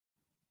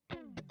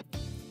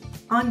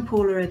I'm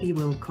Paula Eddy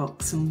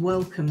Wilcox, and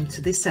welcome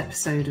to this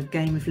episode of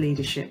Game of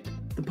Leadership,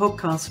 the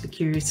podcast for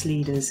curious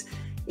leaders.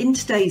 In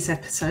today's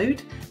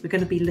episode, we're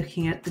going to be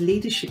looking at the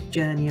leadership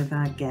journey of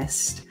our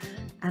guest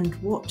and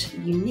what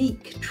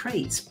unique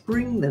traits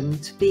bring them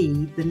to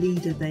be the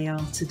leader they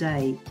are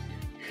today.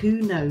 Who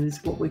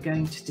knows what we're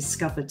going to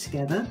discover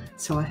together,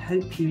 so I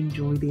hope you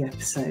enjoy the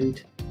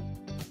episode.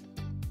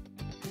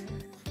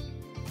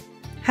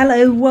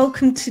 Hello,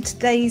 welcome to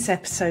today's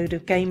episode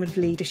of Game of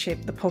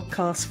Leadership, the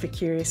podcast for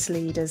curious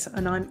leaders.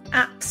 And I'm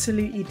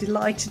absolutely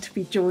delighted to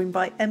be joined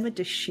by Emma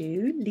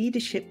Dechoux,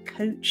 leadership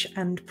coach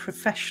and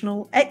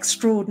professional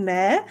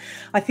extraordinaire.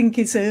 I think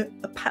is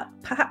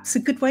perhaps a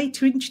good way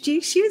to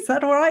introduce you. Is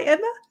that all right,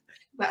 Emma?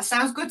 That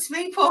sounds good to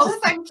me, Paula.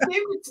 Thank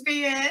you. Good to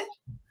be here.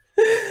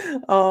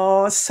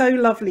 Oh, so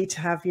lovely to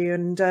have you.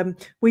 And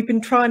we've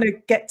been trying to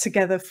get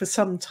together for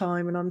some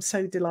time, and I'm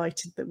so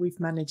delighted that we've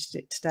managed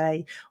it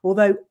today.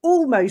 Although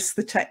almost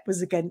the tech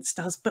was against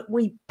us, but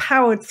we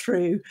powered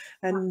through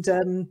and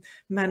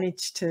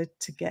managed to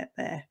get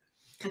there.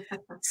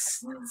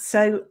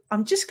 So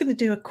I'm just going to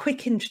do a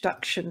quick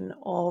introduction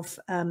of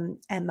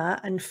Emma,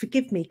 and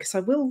forgive me because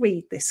I will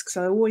read this because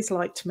I always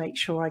like to make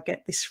sure I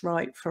get this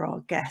right for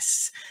our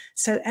guests.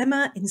 So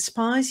Emma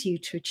inspires you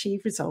to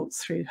achieve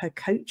results through her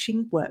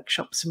coaching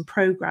workshops and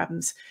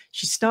programs.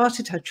 She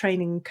started her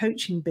training and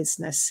coaching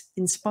business,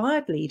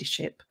 Inspired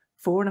Leadership,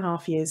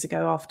 4.5 years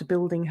ago after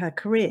building her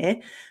career,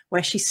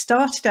 where she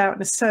started out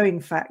in a sewing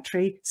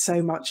factory,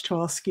 so much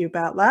to ask you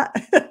about that,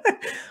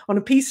 on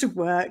a piece of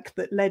work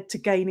that led to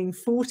gaining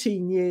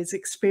 14 years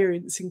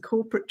experience in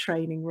corporate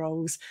training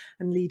roles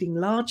and leading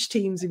large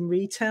teams in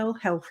retail,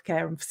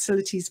 healthcare and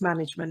facilities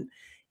management.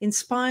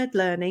 Inspired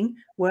Learning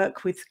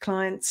work with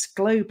clients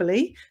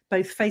globally,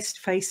 both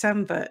face-to-face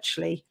and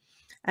virtually.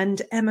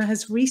 And Emma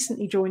has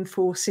recently joined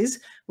forces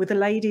with a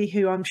lady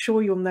who I'm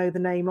sure you'll know the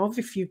name of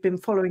if you've been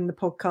following the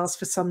podcast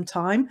for some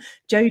time,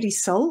 Jodie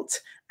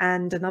Salt,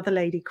 and another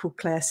lady called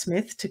Claire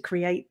Smith, to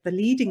create the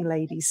Leading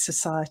Ladies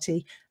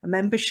Society, a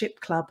membership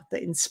club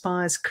that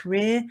inspires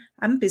career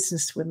and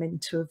business women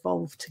to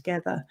evolve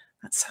together.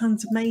 That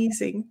sounds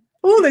amazing.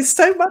 Oh, there's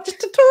so much to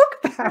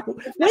talk about.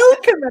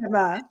 Welcome,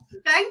 Emma.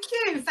 Thank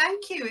you.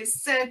 Thank you.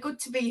 It's good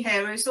to be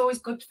here. It's always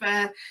good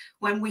for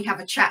when we have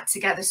a chat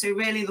together. So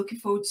really looking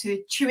forward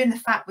to chewing the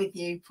fat with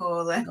you,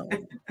 Paula.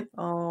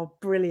 Oh,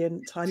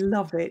 brilliant. I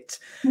love it.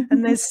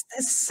 And there's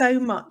so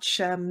much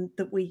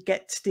that we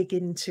get to dig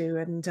into,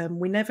 and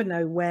we never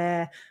know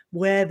where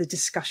the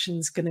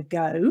discussion's going to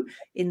go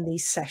in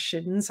these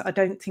sessions. I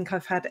don't think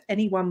I've had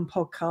any one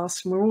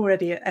podcast, and we're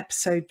already at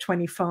episode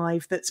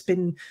 25, that's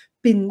been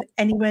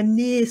anywhere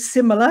near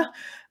similar.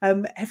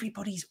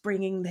 Everybody's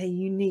bringing their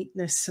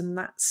uniqueness, and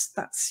that's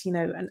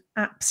an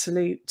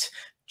absolute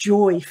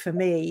joy for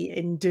me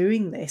in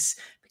doing this,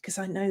 because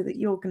I know that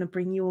you're going to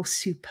bring your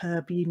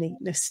superb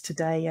uniqueness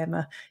today,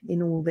 Emma,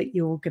 in all that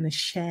you're going to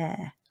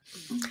share.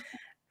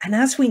 And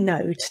as we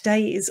know,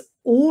 today is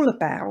all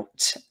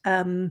about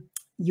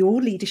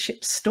your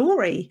leadership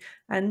story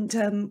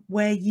and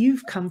where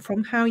you've come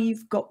from, how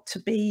you've got to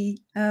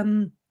be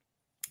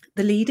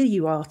the leader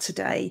you are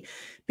today,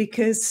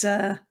 because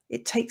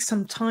it takes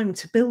some time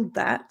to build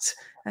that.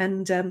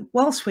 And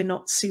whilst we're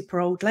not super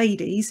old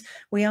ladies,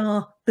 we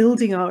are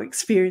building our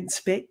experience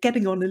a bit,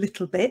 getting on a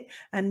little bit,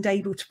 and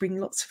able to bring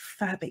lots of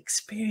fab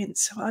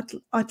experience. So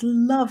I'd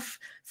love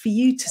for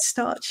you to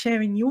start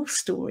sharing your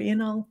story,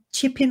 and I'll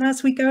chip in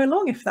as we go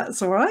along, if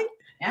that's all right.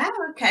 Yeah,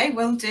 okay,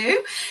 will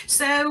do.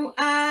 So,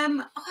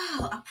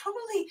 I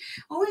probably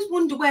always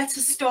wonder where to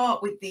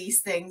start with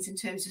these things in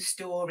terms of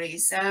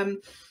stories.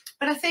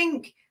 But I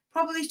think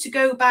probably to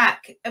go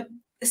back,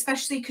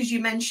 especially because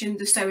you mentioned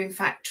the sewing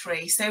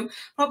factory. So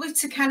probably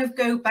to kind of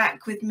go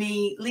back with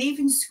me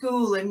leaving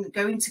school and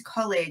going to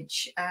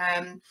college.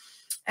 And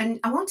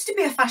I wanted to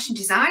be a fashion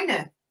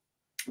designer.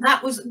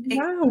 That was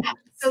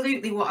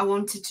absolutely what I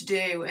wanted to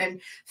do. And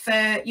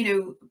for,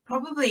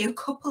 probably a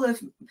couple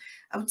of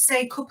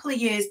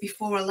years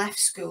before I left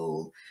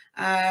school,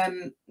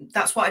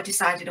 that's what I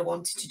decided I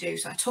wanted to do.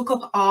 So I took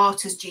up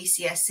art as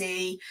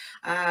GCSE,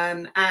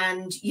 and,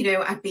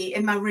 I'd be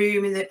in my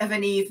room of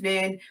an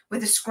evening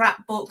with a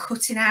scrapbook,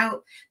 cutting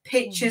out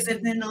pictures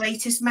of the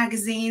latest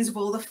magazines of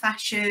all the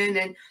fashion.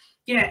 And,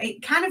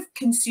 it kind of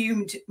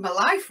consumed my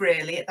life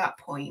really at that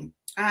point.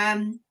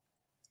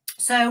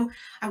 So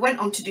I went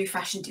on to do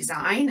fashion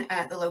design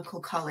at the local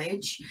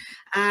college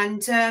and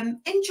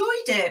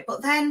enjoyed it.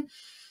 But then,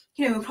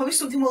 probably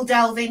something we'll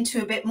delve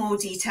into a bit more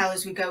detail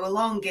as we go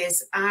along,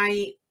 is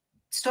I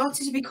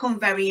started to become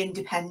very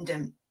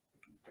independent.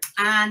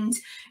 And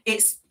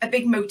it's a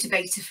big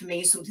motivator for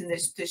me, something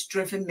that's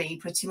driven me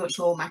pretty much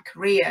all my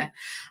career.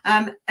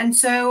 And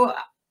so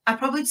I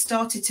probably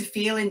started to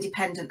feel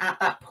independent at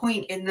that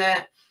point, in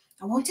that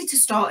I wanted to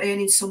start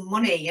earning some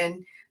money.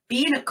 And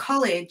being at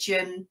college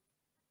and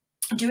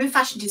doing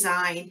fashion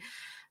design,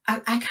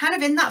 I kind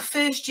of, in that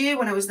first year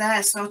when I was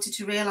there, started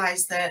to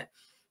realise that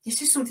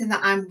this is something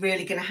that I'm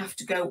really going to have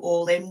to go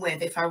all in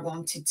with if I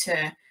wanted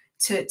to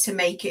to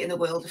make it in the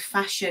world of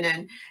fashion.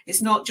 And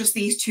it's not just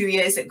these 2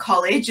 years at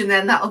college and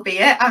then that'll be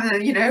it.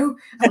 And you know,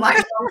 I'm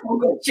like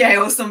Jay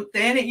or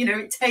something.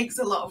 It takes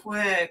a lot of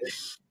work.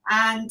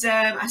 And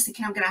I was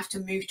thinking, I'm going to have to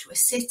move to a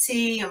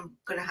city. I'm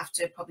going to have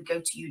to probably go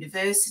to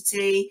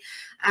university.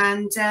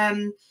 And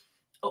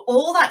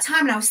all that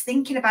time, and I was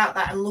thinking about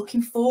that and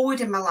looking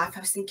forward in my life, I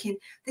was thinking,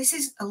 this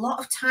is a lot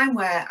of time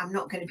where I'm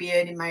not going to be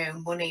earning my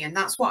own money. And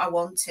that's what I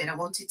wanted. I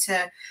wanted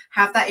to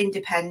have that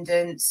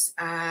independence,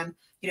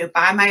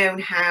 buy my own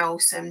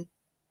house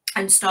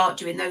and start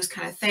doing those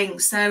kind of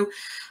things. So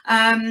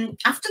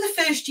after the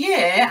first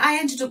year, I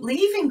ended up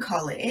leaving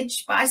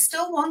college, but I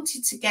still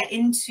wanted to get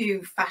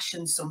into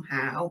fashion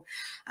somehow.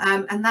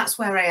 And that's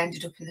where I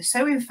ended up in the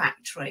sewing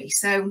factory.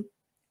 So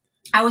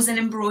I was an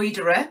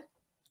embroiderer.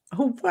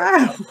 Oh,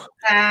 wow.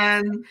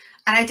 And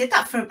I did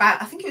that for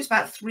I think it was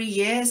about 3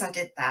 years I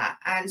did that.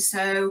 And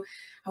so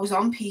I was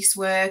on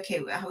piecework.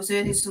 I was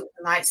earning something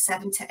like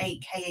 7 to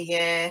 8K a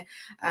year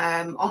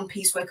on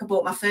piecework. I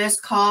bought my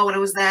first car when I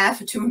was there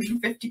for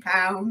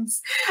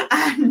 £250,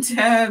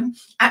 and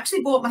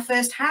actually bought my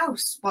first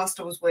house whilst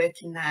I was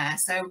working there.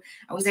 So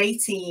I was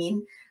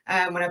 18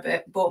 when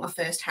I bought my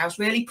first house.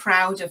 Really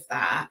proud of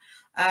that.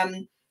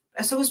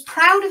 So I was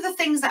proud of the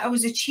things that I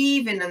was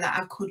achieving and that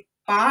I could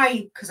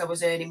buy because I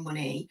was earning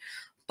money,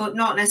 but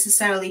not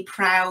necessarily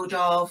proud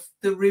of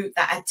the route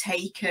that I'd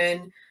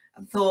taken.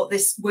 I thought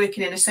this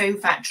working in a sewing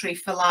factory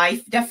for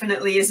life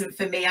definitely isn't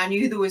for me. I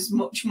knew there was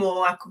much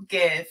more I could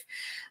give.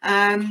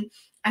 And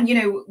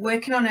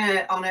working on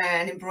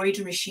an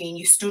embroidery machine,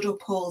 you stood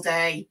up all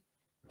day.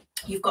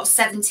 You've got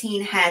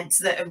 17 heads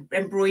that are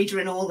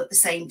embroidering all at the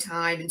same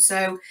time, and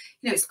so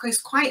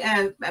it's quite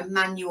a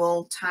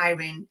manual,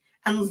 tiring,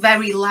 and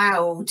very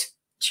loud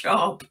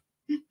job.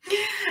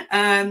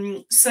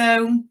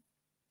 So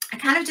I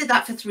kind of did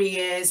that for 3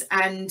 years,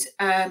 and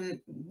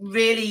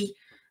really,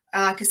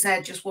 like I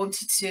said, just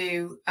wanted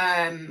to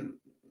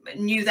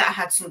knew that I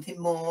had something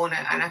more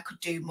and I could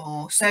do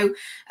more. So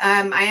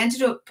I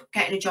ended up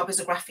getting a job as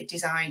a graphic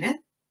designer.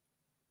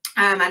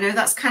 I know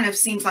that's kind of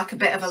seems like a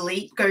bit of a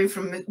leap going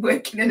from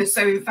working in a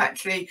sewing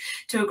factory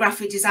to a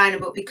graphic designer,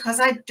 but because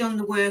I'd done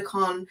the work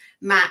on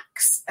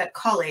Macs at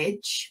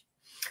college,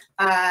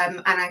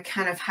 and I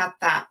kind of had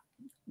that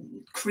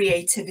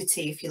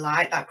creativity, if you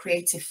like, that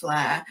creative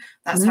flair,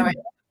 that's how I ended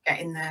up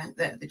getting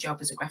the job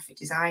as a graphic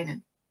designer.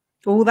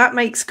 Oh, that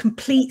makes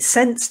complete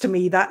sense to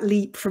me, that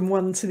leap from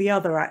one to the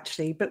other,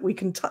 actually, but we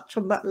can touch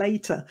on that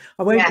later.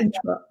 I won't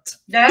interrupt.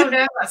 No,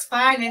 that's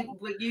fine. And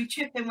you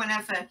chip in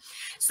whenever.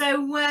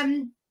 So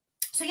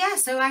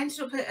I ended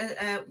up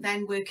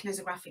then working as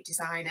a graphic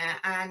designer,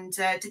 and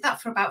did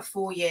that for about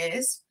 4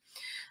 years.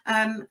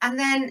 And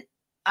then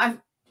I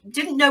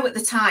didn't know at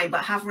the time,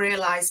 but have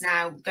realised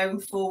now going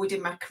forward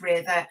in my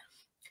career that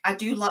I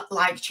do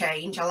like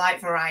change. I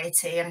like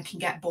variety, and I can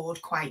get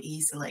bored quite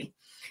easily.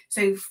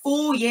 So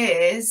 4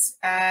 years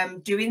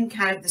doing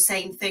kind of the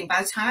same thing.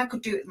 By the time I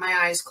could do it with my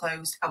eyes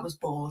closed, I was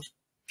bored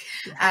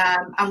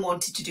and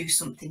wanted to do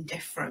something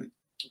different.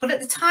 But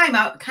at the time,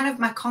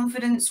 my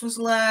confidence was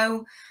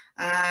low.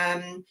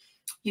 I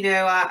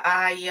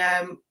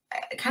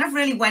kind of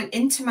really went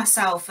into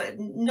myself,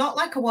 not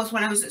like I was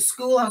when I was at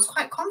school. I was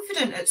quite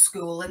confident at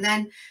school. And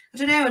then, I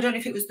don't know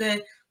if it was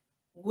the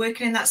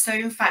working in that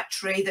sewing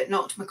factory that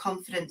knocked my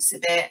confidence a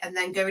bit, and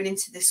then going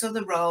into this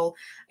other role,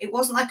 it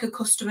wasn't like a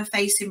customer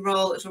facing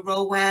role. It was a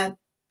role where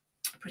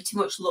I pretty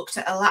much looked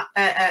at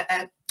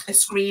a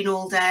screen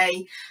all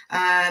day,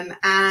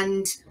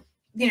 and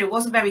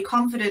wasn't very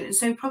confident. And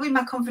so probably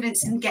my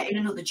confidence in getting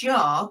another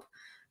job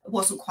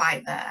wasn't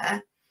quite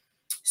there.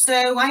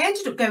 So I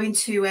ended up going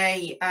to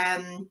a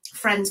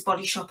friend's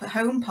body shop at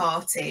home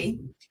party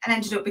and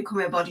ended up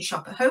becoming a body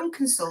shop at home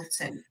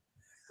consultant.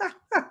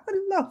 I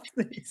love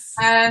this.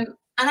 And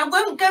I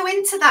won't go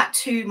into that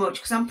too much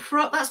because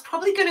that's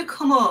probably going to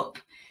come up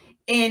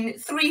in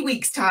 3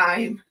 weeks'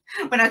 time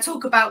when I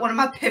talk about one of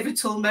my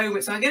pivotal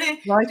moments. So I'm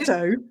going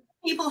to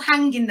people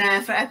hanging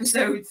there for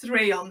episode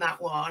 3 on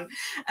that one.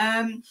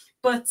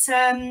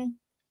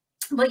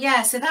 But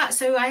yeah,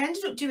 so I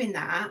ended up doing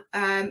that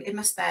in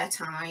my spare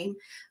time.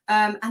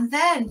 And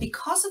then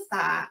because of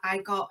that, I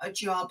got a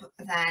job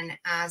then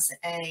as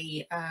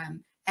a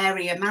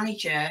area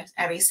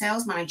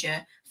sales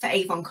manager for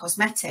Avon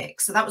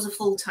Cosmetics. So that was a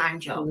full-time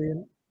job.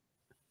 Brilliant.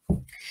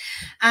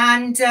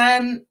 And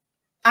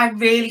I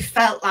really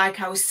felt like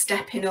I was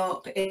stepping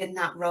up in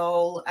that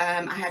role.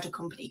 I had a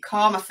company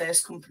car, my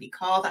first company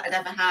car that I'd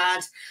ever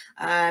had.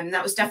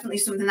 That was definitely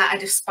something that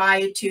I'd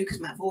aspired to because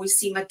I've always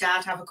seen my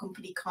dad have a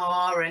company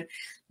car, and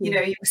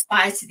you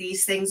aspire to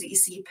these things that you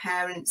see your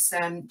parents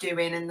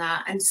doing and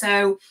that. And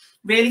so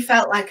really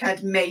felt like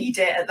I'd made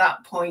it at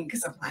that point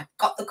because I've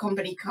got the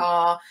company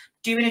car,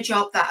 doing a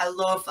job that I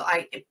love,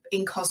 like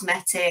in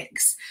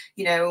cosmetics,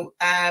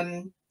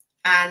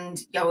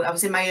 and I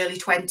was in my early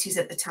 20s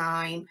at the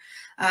time.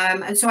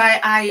 And so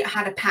I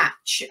had a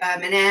patch,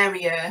 an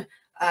area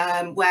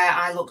where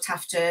I looked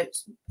after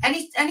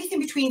anything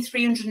between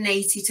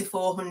 380 to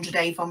 400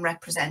 Avon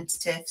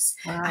representatives.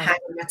 Wow. I had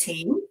on my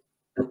team.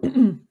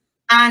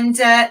 And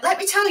let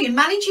me tell you,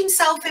 managing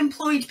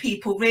self-employed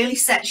people really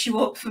sets you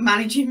up for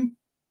managing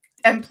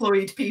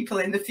employed people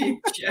in the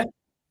future.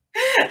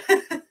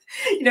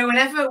 You know,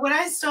 when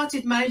I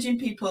started managing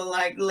people,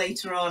 like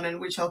later on, and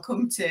which I'll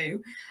come to,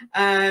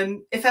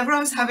 if ever I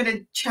was having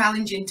a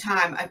challenging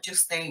time, I'd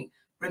just think,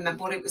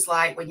 remember what it was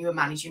like when you were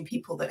managing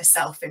people that are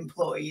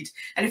self-employed.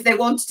 And if they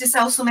wanted to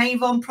sell some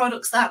Avon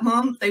products that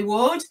month, they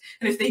would.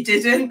 And if they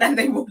didn't, then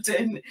they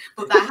wouldn't.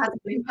 But that had an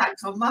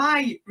impact on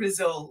my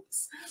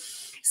results.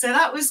 So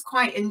that was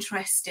quite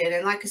interesting.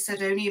 And like I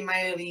said, only in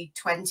my early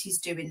 20s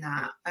doing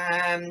that.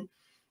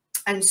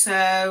 And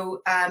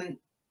so,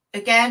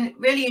 again,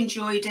 really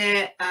enjoyed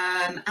it.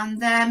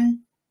 And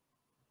then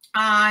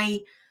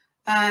I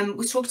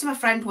was talking to my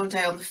friend one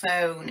day on the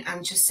phone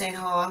and just saying,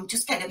 oh, I'm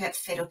just getting a bit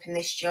fed up in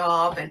this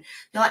job. And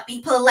they're like,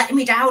 people are letting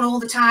me down all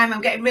the time.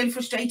 I'm getting really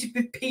frustrated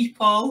with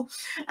people.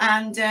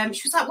 And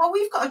she was like, well,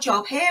 we've got a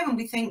job here. And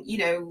we think, you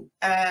know,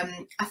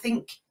 I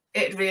think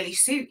it'd really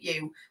suit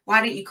you.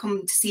 Why don't you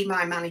come to see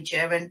my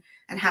manager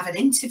and have an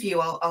interview?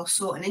 I'll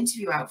sort an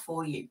interview out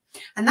for you.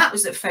 And that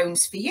was at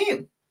Phones for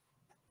You.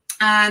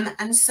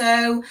 And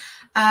so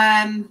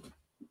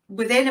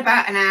within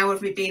about an hour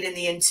of me being in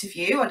the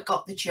interview, I'd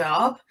got the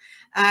job,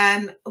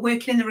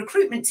 working in the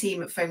recruitment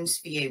team at Phones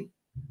for You.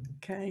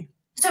 Okay.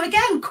 So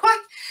again,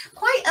 quite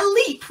a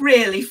leap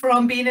really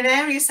from being an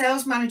area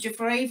sales manager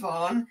for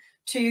Avon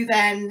to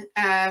then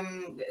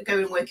go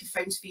and work in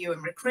Phones for You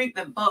and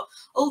recruitment. But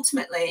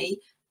ultimately,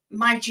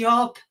 my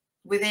job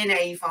within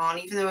Avon,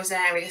 even though I was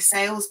an area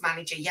sales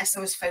manager, yes,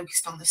 I was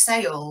focused on the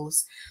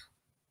sales,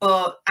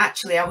 but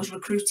actually I was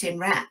recruiting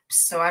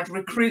reps. So I'd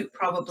recruit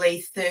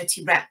probably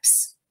 30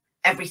 reps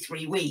every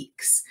 3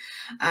 weeks.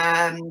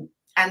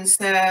 And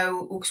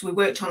so, because we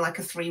worked on like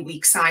a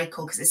 3-week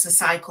cycle, because it's a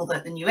cycle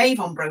that the new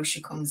Avon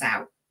brochure comes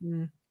out.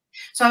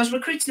 So I was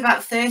recruiting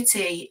about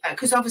 30,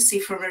 because obviously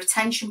from a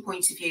retention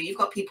point of view, you've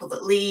got people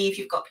that leave,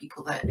 you've got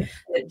people that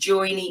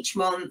join each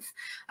month.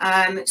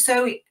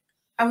 So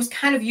I was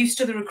kind of used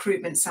to the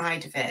recruitment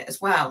side of it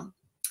as well.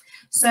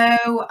 So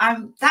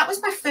that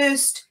was my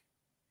first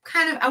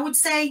kind of, I would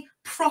say,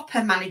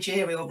 proper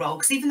managerial role,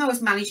 because even though I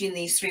was managing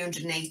these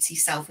 380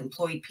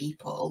 self-employed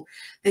people,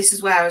 this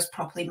is where I was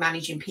properly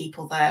managing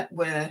people that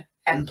were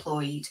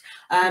employed.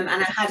 And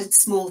I had a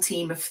small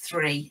team of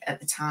 3 at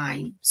the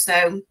time.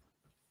 So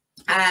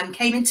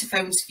came into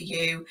Phones for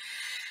You,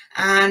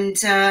 and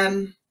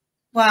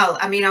well,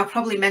 I mean, I'll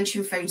probably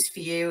mention Phones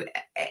for You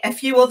a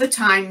few other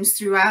times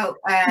throughout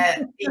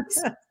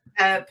this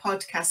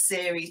podcast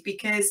series,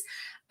 because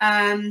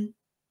I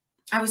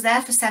was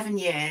there for 7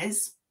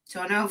 years. So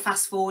I know I'm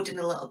fast forwarding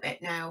a little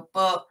bit now,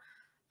 but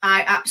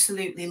I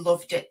absolutely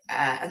loved it.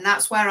 And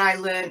that's where I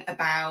learned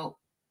about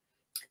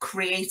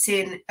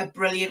creating a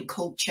brilliant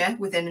culture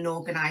within an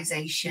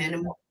organization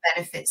and what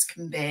benefits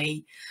can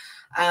be.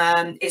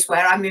 It's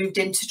where I moved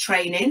into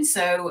training.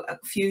 So a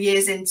few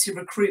years into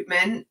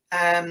recruitment,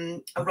 a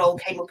role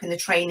came up in the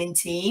training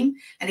team.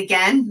 And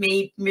again,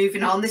 me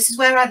moving on, this is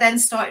where I then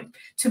started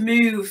to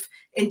move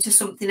into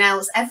something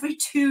else. Every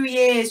 2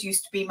 years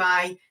used to be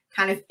my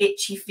kind of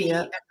itchy feet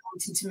and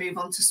wanting to move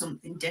on to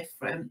something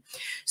different.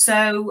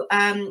 So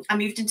I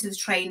moved into the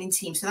training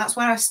team. So that's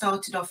where I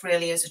started off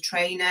really as a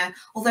trainer.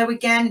 Although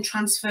again,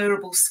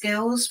 transferable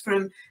skills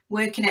from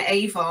working at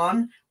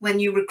Avon. When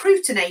you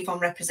recruit an Avon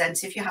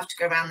representative, you have to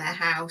go around their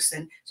house,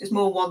 and so it's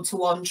more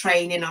one-to-one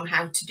training on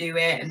how to do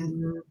it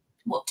and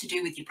what to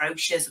do with your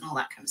brochures and all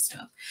that kind of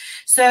stuff.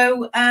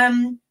 So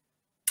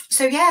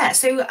yeah,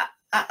 so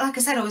like I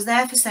said, I was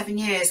there for 7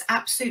 years,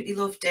 absolutely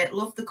loved it,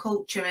 loved the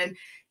culture. And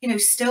you know,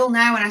 still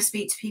now when I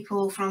speak to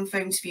people from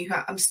Phones for You,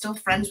 I'm still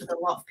friends with a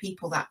lot of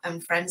people that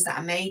and friends that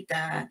I made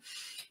there.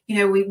 You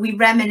know, we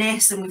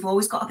reminisce, and we've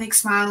always got a big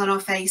smile on our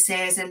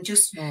faces, and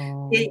just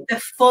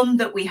the fun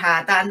that we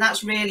had. And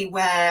that's really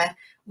where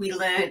we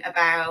learned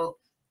about,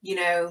 you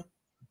know,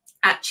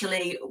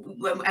 actually,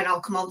 and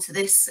I'll come on to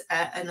this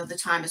another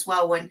time as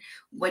well, when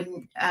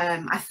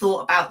I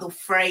thought about the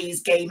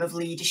phrase game of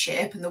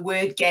leadership and the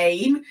word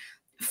game,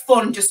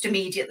 fun just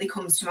immediately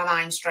comes to my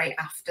mind straight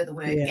after the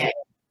word game.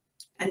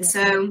 And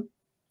so,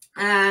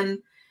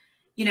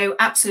 you know,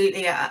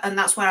 absolutely. And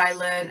that's where I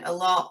learned a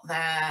lot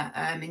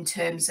there in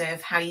terms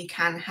of how you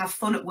can have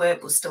fun at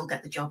work, but still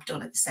get the job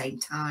done at the same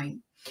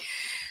time.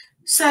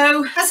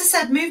 So, as I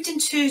said, moved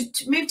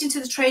into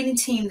the training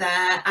team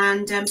there,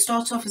 and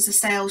started off as a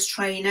sales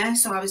trainer.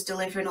 So I was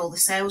delivering all the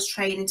sales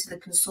training to the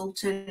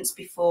consultants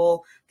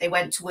before they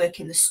went to work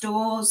in the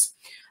stores.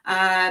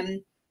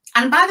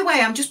 And by the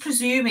way, I'm just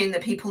presuming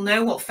that people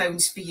know what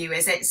Phones for You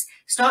is.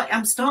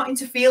 I'm starting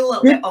to feel a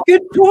little bit off.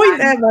 Good point,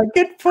 Emma.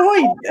 Good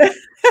point.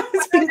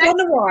 It's been gone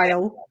a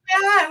while.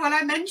 Yeah, when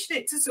I mention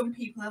it to some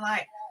people, they're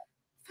like,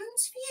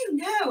 Phones for You?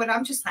 No. And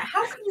I'm just like,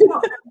 how can you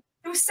not?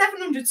 There were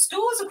 700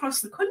 stores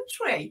across the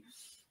country.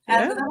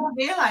 But then I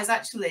realised,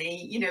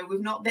 actually, you know, we've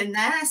not been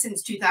there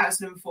since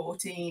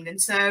 2014. And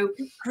so...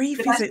 Grief,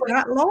 is it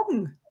that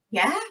long?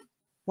 Yeah.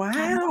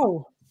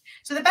 Wow.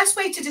 So the best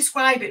way to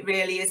describe it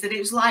really is that it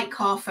was like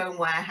Car Phone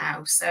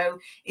Warehouse. So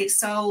it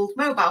sold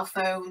mobile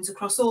phones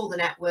across all the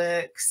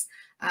networks.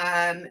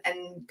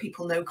 and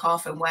people know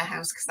Carphone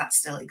Warehouse because that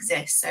still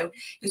exists. So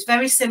it was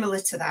very similar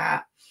to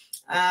that,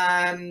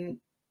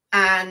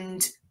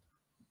 and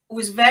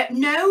was very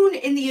known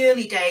in the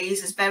early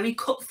days as very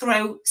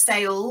cutthroat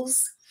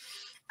sales,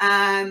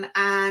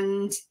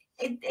 and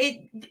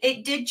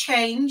it did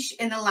change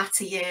in the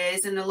latter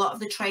years, and a lot of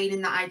the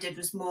training that I did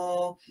was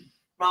more,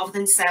 rather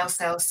than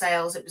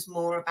sales, it was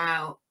more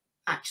about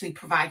actually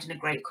providing a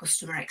great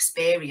customer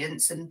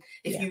experience, and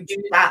if you do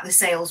that, the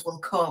sales will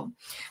come.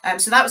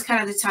 So that was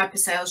kind of the type of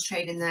sales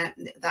training that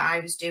I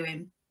was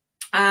doing.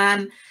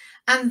 And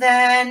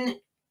then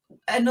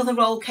another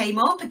role came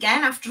up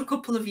again after a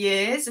couple of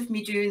years of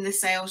me doing the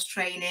sales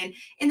training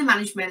in the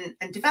management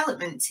and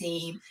development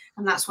team,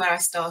 and that's where I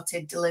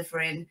started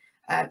delivering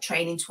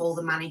training to all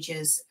the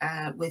managers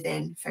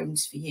within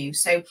Phones for You.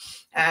 So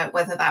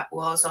whether that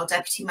was our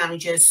deputy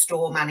managers,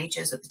 store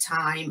managers at the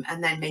time,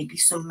 and then maybe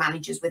some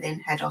managers within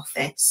head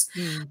office.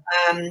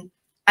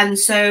 And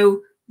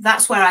so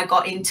that's where I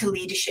got into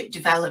leadership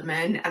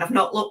development, and I've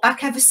not looked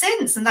back ever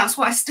since, and that's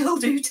what I still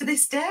do to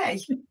this day.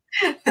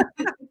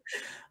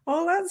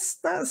 Oh,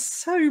 that's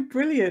so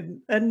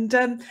brilliant. And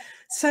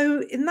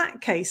so in that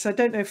case, I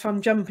don't know if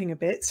I'm jumping a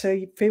bit, so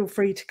you feel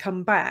free to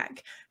come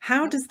back.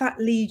 How does that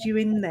lead you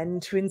in then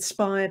to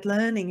inspired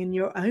learning in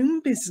your own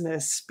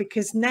business?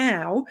 Because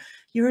now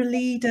you're a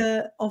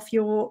leader of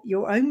your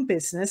own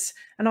business,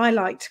 and I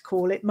like to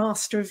call it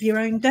master of your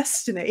own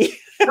destiny.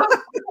 Oh,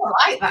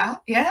 I like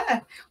that. Yeah.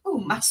 Oh,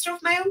 master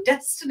of my own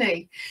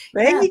destiny.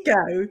 There you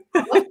go.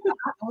 I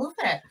love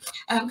it.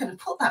 I'm going to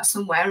put that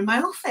somewhere in my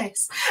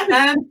office.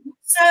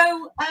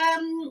 So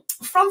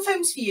from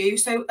Phones for You,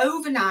 so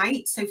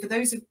overnight, so for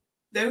those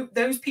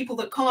people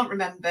that can't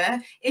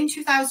remember, in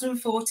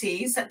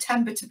 2014,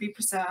 September to be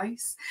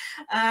precise,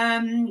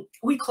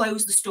 we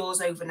closed the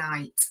stores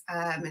overnight.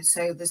 And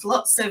so there's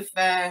lots of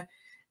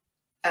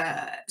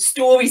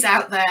stories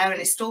out there, and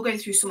it's still going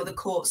through some of the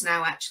courts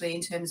now, actually,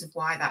 in terms of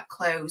why that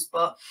closed.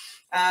 But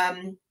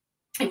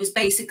it was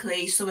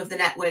basically some of the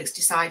networks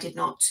decided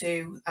not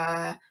to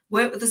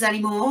work with us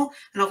anymore.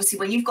 And obviously,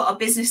 when you've got a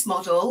business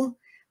model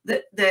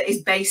that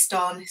is based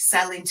on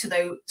selling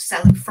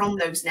from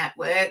those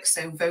networks,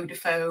 so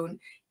Vodafone,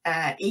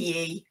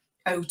 EE,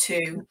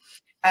 O2,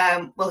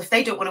 well, if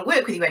they don't want to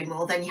work with you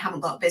anymore, then you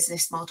haven't got a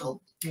business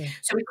model.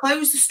 So we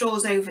closed the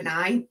stores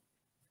overnight,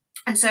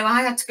 and so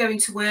I had to go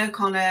into work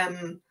on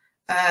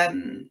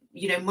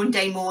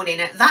Monday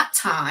morning. At that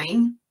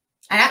time,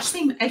 I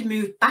actually had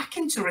moved back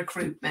into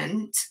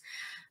recruitment,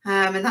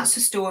 and that's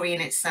a story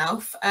in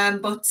itself.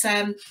 But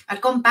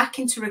I'd gone back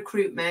into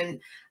recruitment,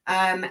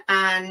 and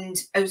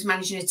I was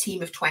managing a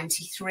team of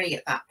 23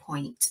 at that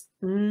point.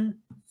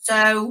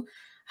 So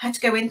I had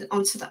to go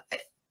onto that,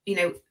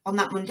 on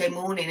that Monday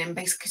morning, and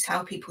basically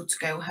tell people to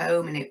go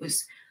home. And it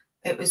was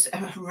a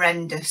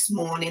horrendous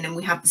morning, and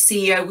we had the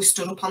CEO was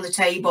stood up on the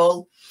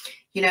table,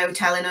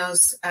 telling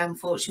us,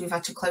 unfortunately, we've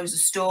had to close the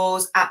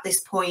stores at this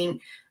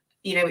point.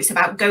 It's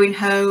about going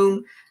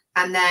home,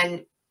 and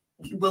then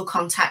we'll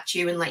contact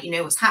you and let you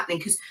know what's happening.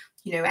 Because,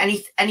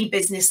 any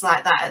business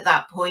like that at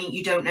that point,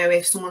 you don't know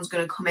if someone's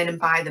going to come in and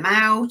buy them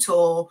out,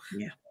 or,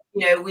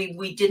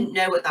 we didn't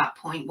know at that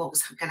point what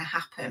was going to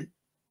happen.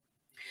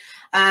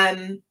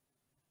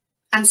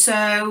 And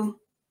so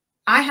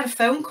I had a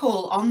phone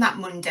call on that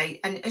Monday,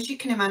 and as you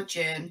can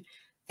imagine,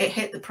 it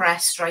hit the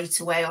press straight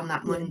away on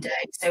that Monday.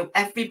 So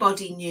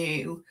everybody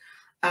knew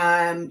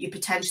you're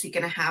potentially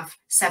going to have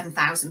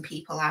 7,000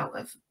 people out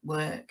of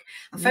work.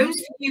 And Phones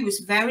for You was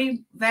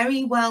very,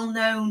 very well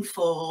known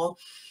for,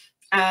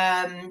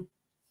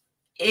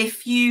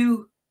 if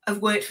you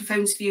have worked for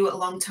Phones for You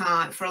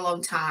for a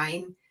long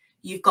time,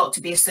 you've got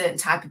to be a certain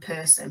type of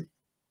person.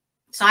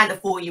 It's either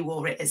for you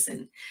or it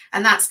isn't.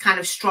 And that's kind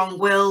of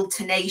strong-willed,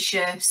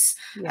 tenacious,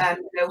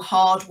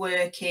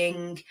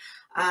 hardworking,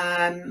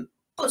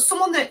 but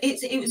someone that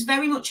it was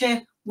very much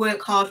a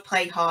work hard,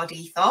 play hard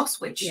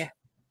ethos, which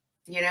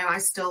I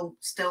still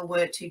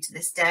work to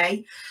this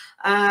day.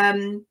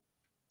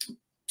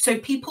 So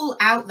people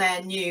out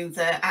there knew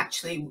that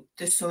actually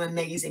there's some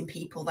amazing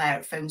people there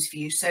at Phones for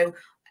You. So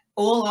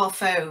all our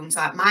phones,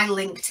 like my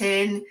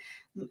LinkedIn,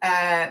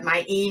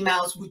 my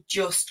emails were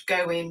just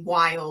going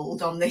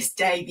wild on this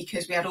day,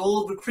 because we had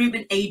all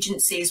recruitment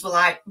agencies were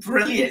like,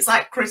 brilliant, it's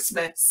like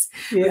Christmas.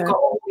 We've got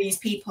all these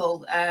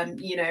people,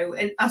 and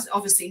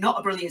obviously not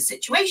a brilliant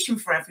situation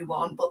for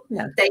everyone, but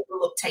they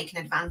were taking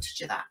advantage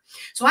of that.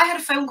 So I had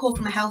a phone call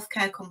from a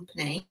healthcare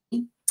company,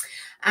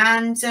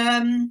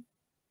 and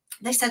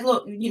they said,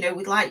 look,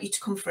 we'd like you to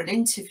come for an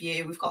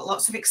interview. We've got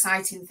lots of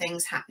exciting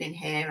things happening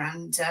here,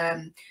 and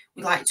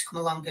we'd like you to come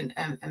along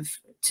and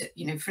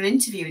for an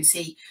interview and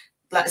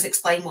let us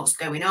explain what's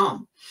going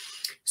on.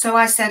 So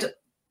I said,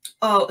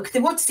 oh,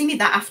 they want to see me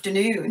that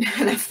afternoon,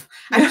 and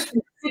I just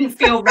didn't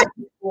feel ready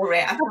for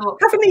it. I thought,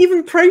 I haven't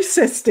even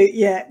processed it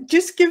yet.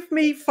 Just give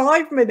me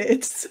 5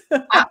 minutes.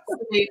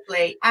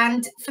 Absolutely.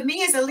 And for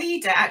me as a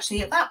leader,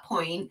 actually, at that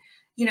point,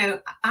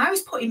 I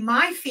was putting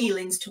my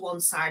feelings to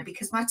one side,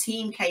 because my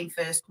team came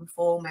first and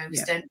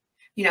foremost. And,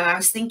 I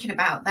was thinking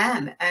about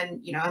them,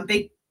 and, I'm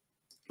big,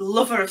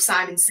 lover of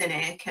Simon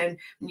Sinek, and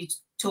when you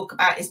talk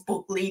about his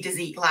book Leaders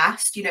Eat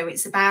Last, you know,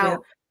 it's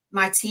about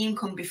my team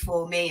come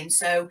before me, and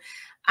so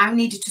I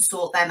needed to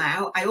sort them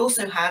out. I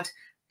also had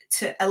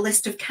a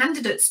list of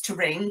candidates to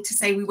ring to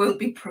say we won't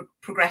be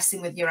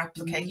progressing with your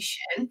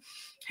application,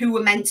 who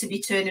were meant to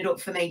be turning up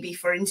for maybe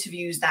for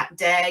interviews that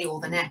day or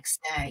the next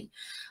day.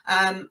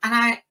 And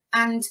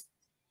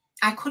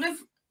I could have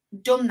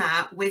done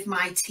that with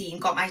my team,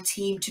 got my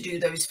team to do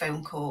those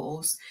phone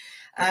calls,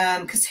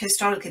 because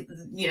historically,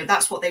 you know,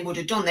 that's what they would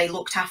have done. They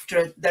looked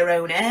after their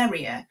own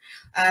area.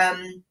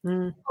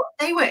 But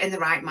they were in the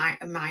right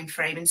mind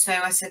frame. And so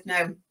I said,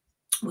 no.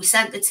 We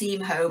sent the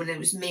team home, and it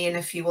was me and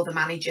a few other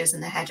managers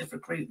and the head of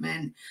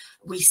recruitment.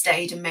 We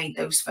stayed and made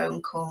those phone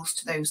calls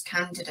to those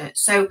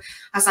candidates. So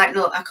I was like,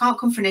 look, I can't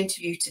come for an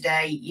interview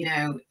today. You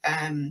know,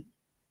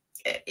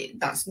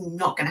 that's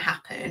not going to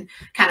happen.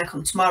 Can I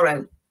come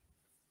tomorrow?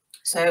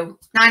 So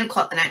 9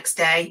 o'clock the next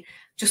day,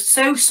 just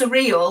so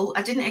surreal.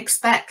 I didn't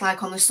expect,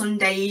 like on a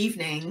Sunday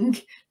evening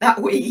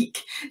that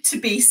week, to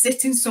be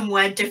sitting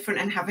somewhere different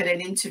and having an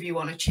interview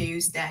on a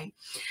Tuesday.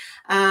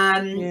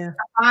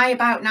 By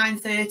about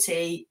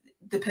 9:30,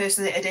 the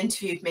person that had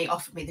interviewed me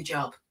offered me the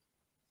job.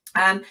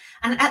 And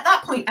at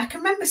that point, I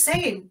can remember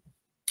saying,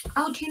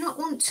 oh, do you not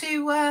want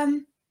to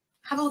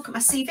have a look at my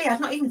CV?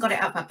 I'd not even got it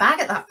out of my bag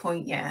at that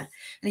point yet.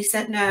 And he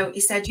said, no. He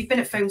said, you've been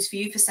at Phones for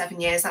You for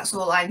 7 years. That's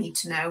all I need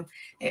to know.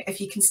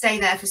 If you can stay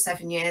there for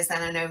 7 years,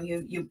 then I know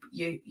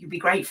you'd be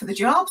great for the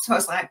job. So I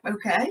was like,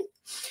 okay.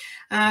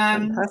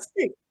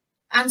 Fantastic.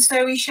 And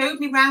so he showed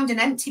me around an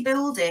empty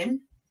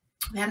building.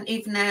 We hadn't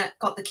even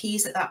got the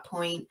keys at that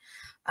point.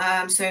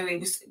 So it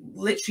was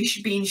literally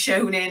being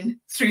shown in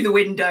through the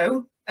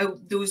window.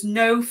 There was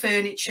no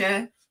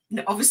furniture,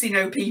 obviously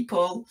no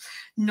people,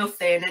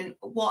 nothing. And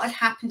what had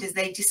happened is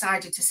they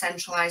decided to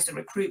centralise the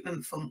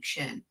recruitment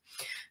function.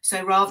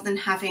 So rather than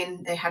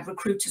they had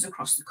recruiters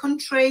across the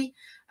country,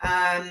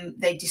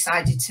 they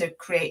decided to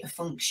create a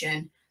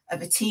function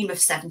of a team of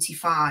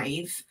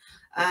 75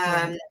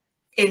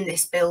 in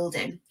this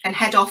building. And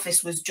head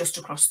office was just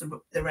across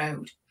the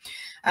road.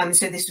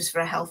 So this was for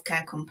a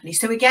healthcare company.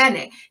 So again,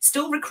 it's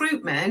still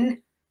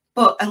recruitment,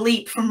 but a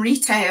leap from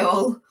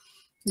retail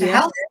to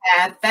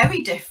healthcare,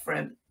 very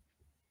different.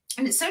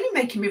 And it's only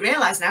making me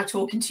realise now,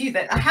 talking to you,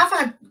 that I have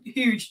had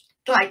huge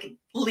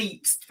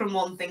leaps from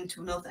one thing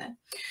to another.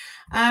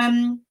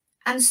 And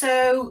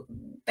so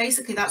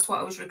basically that's what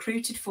I was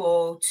recruited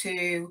for,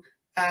 to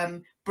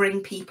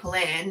bring people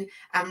in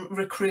and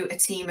recruit a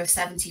team of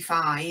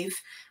 75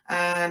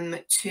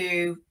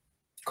 to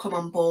come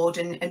on board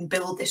and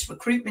build this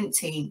recruitment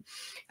team.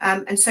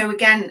 And so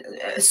again,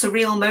 a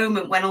surreal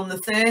moment when on the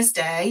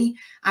Thursday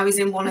I was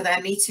in one of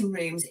their meeting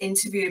rooms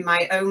interviewing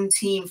my own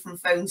team from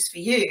Phones for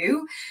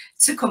You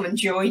to come and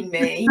join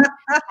me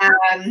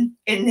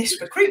in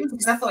this recruitment,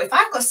 because I thought, if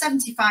I've got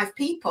 75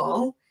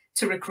 people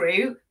to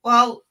recruit,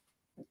 well,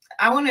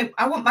 I want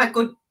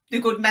the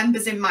good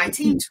members in my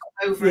team to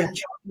come over and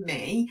join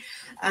me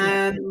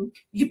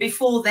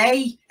before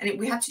we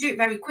had to do it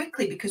very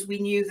quickly, because we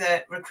knew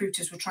that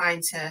recruiters were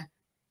trying to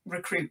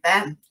recruit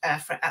them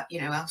for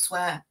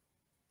elsewhere.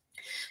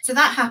 So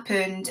that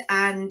happened,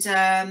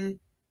 and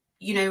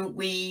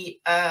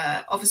we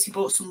obviously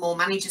brought some more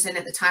managers in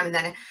at the time, and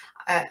then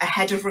a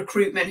head of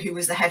recruitment, who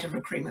was the head of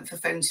recruitment for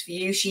Phones for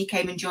You, she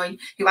came and joined,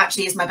 who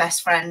actually is my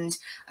best friend.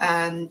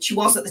 She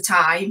was at the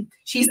time.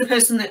 She's the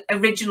person that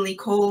originally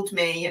called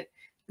me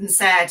and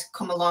said,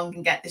 come along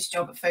and get this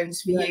job at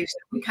Phones for You. So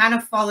we kind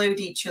of followed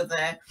each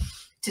other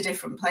to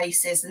different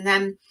places. And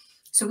then,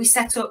 so we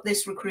set up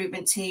this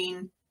recruitment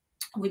team.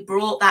 We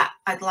brought that,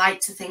 I'd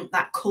like to think,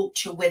 that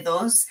culture with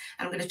us.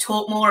 And I'm going to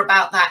talk more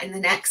about that in the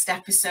next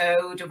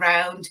episode,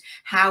 around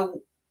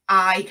how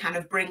I kind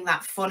of bring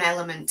that fun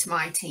element to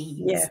my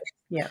teams.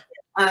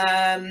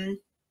 And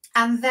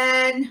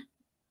then,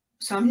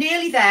 so I'm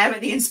nearly there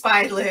at the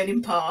inspired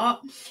learning part.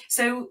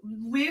 So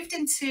moved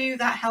into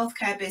that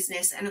healthcare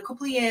business, and a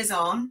couple of years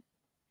on,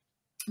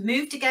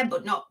 moved again,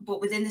 but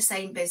within the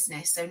same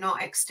business, so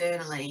not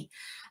externally.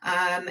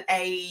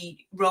 A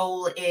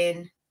role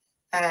in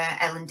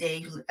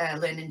L&D,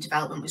 learning and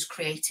development, was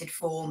created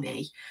for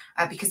me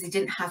because they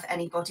didn't have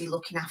anybody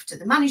looking after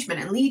the management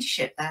and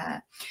leadership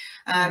there.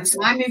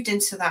 So I moved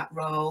into that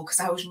role because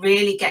I was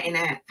really getting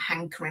a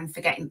hankering for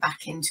getting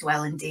back into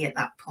L&D at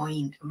that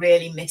point,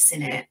 really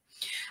missing it.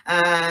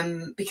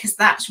 Because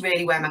that's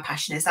really where my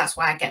passion is. That's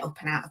why I get up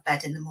and out of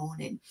bed in the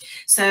morning.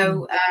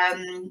 So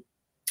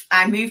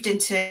I moved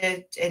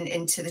into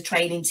the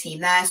training team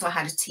there. So I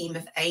had a team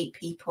of 8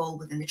 people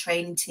within the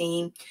training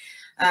team.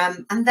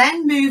 And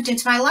then moved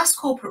into my last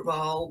corporate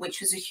role,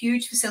 which was a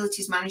huge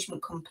facilities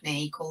management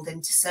company called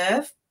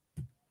Interserve.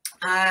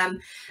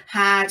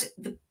 Had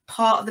the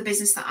part of the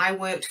business that I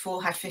worked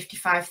for had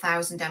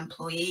 55,000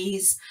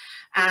 employees.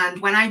 And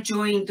when I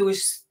joined,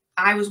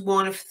 I was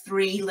one of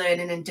 3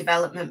 learning and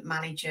development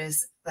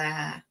managers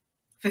there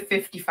for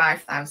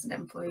 55,000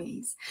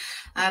 employees.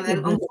 And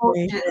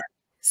unfortunately,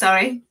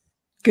 sorry?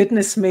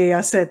 Goodness me,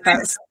 I said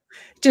that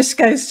just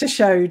goes to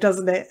show,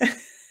 doesn't it?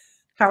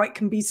 how it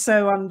can be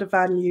so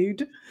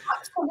undervalued.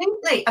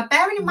 Absolutely.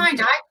 Bearing in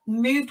mind, I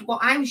moved what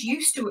I was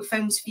used to at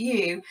Phones for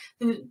You.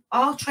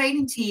 Our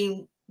training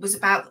team was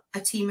about a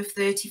team of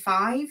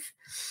 35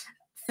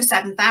 for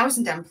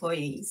 7,000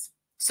 employees.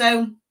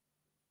 So,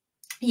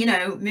 you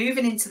know,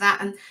 moving into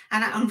that, and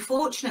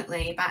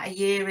unfortunately, about a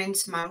year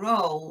into my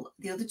role,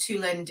 the other 2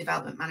 learning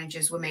development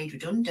managers were made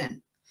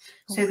redundant.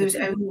 So there was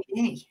only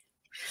me.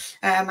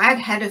 I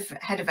had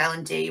head of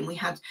L&D, and we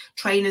had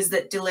trainers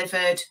that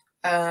delivered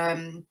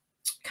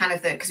kind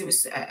of because it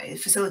was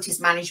facilities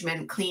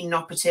management, cleaning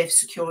operatives,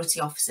 security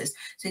officers.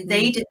 So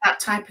they did that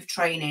type of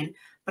training,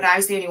 but I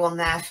was the only one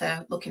there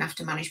for looking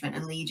after management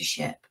and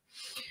leadership.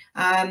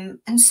 And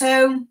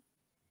so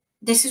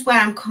this is where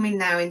I'm coming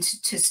now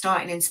into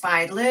starting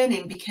inspired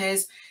learning,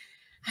 because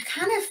I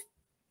kind of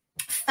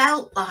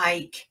felt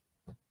like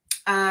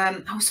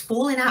I was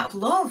falling out of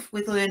love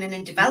with learning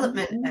and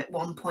development at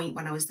one point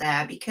when I was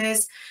there,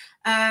 because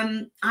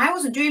I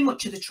wasn't doing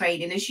much of the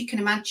training. As you can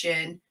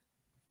imagine,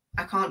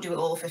 I can't do it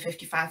all for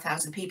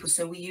 55,000 people.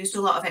 So we used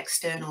a lot of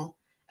external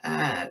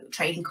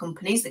training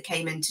companies that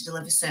came in to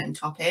deliver certain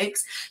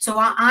topics. So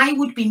I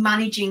would be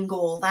managing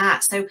all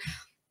that. So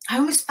I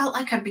almost felt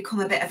like I'd become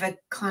a bit of a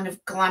kind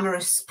of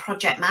glamorous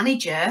project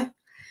manager,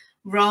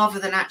 rather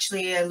than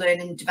actually a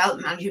learning and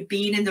development manager,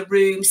 being in the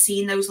room,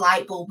 seeing those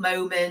light bulb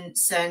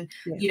moments, and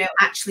you know,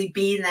 actually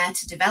being there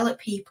to develop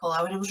people.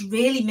 I was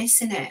really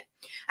missing it,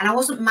 and I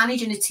wasn't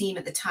managing a team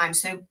at the time.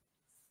 So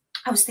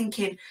I was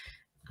thinking,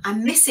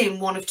 I'm missing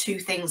one of 2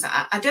 things.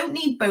 I don't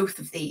need both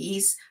of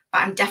these,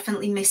 but I'm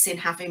definitely missing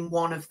having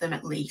one of them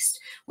at least,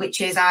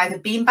 which is either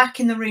being back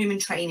in the room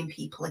and training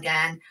people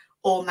again,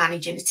 or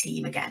managing a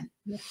team again.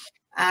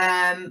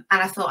 And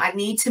I thought I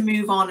need to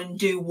move on and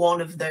do one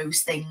of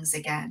those things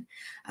again.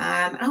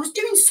 And I was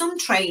doing some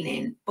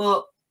training,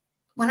 but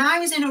when I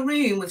was in a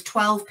room with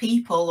 12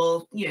 people,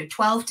 or, you know,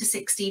 12 to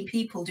 16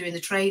 people doing the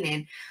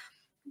training,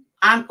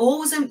 and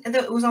all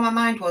that was on my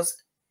mind was,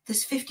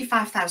 there's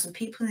 55,000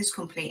 people in this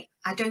company.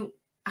 I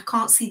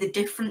can't see the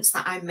difference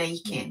that I'm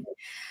making.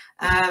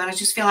 And I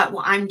just feel like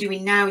what I'm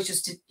doing now is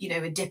just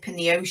a dip in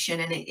the ocean.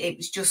 And it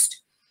was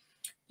just,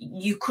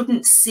 you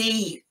couldn't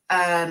see,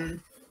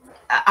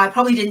 I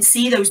probably didn't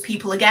see those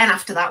people again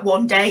after that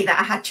one day that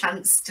I had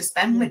chance to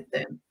spend with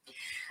them.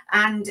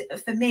 And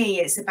for me,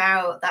 it's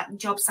about that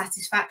job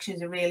satisfaction,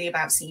 is really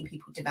about seeing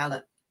people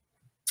develop.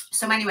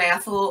 So anyway,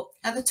 at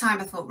the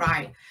time I thought,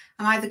 right,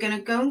 I'm either going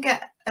to go and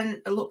get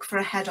a look for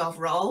a head of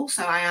role.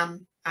 So I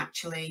am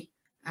actually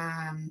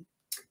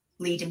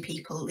leading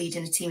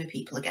a team of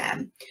people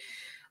again.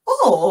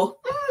 Or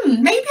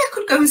maybe I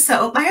could go and set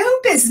up my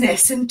own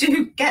business and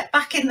get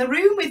back in the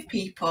room with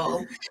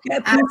people.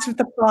 Get a piece of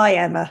the pie,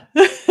 Emma.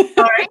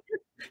 Sorry?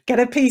 Get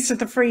a piece of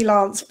the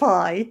freelance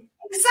pie.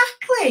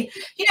 Exactly.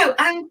 You know,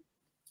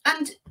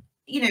 and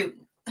you know,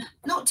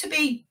 not to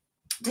be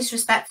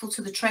disrespectful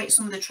to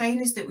some of the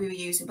trainers that we were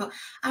using, but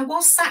I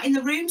was sat in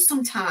the room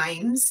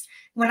sometimes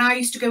when I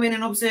used to go in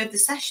and observe the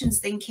sessions,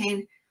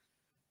 thinking,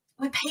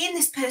 we're paying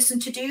this person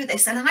to do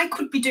this, and I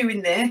could be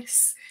doing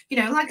this. You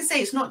know, like I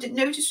say, it's no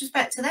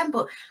disrespect to them,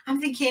 but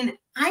I'm thinking,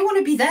 I want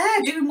to be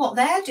there doing what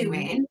they're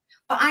doing,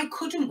 but I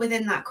couldn't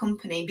within that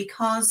company,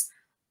 because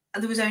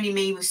there was only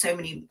me with so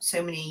many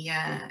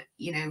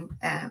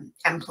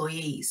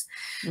employees.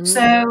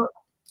 So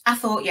I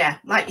thought, yeah,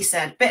 like you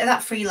said, bit of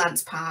that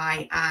freelance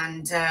pie,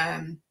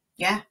 and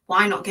yeah,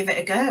 why not give it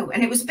a go?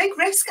 And it was a big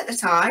risk at the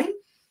time.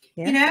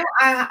 You know,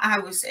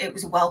 it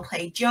was a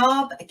well-paid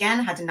job.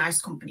 Again, I had a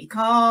nice company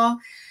car,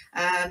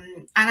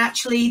 and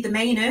actually the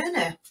main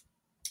earner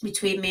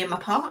between me and my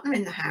partner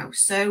in the house.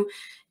 So,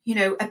 you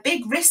know, a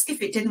big risk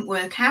if it didn't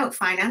work out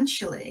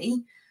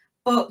financially,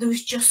 but there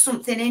was just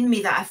something in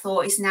me that I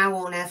thought, is now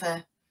or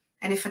never.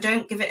 And if I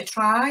don't give it a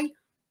try,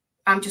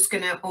 I'm just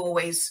going to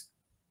always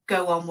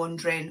go on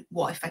wondering,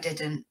 what if I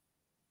didn't?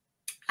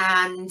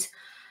 And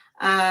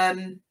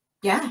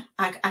yeah,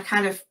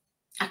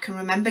 I can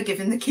remember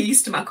giving the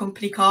keys to my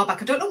company car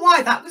back. I don't know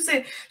why. That was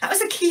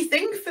a key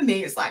thing for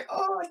me. It's like,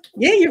 oh,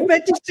 yeah, you've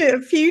mentioned it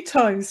a few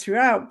times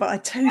throughout, but I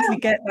totally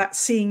get that,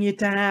 seeing your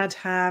dad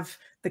have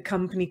the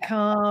company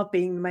car,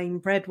 being the main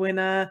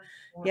breadwinner.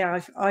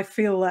 Yeah, I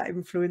feel that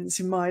influence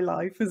in my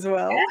life as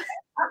well. Yeah,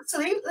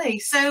 absolutely.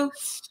 So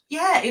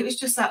yeah, it was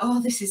just like,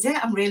 oh, this is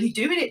it. I'm really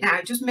doing it now.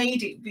 It just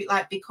made it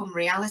become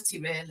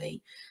reality,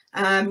 really.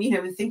 You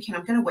know, and thinking,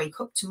 I'm going to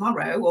wake up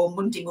tomorrow, or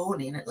Monday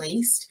morning at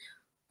least,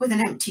 with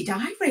an empty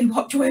diary.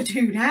 What do I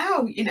do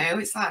now? You know,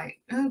 it's like,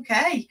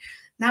 okay,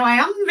 now I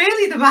am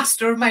really the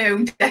master of my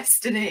own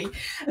destiny.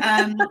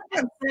 And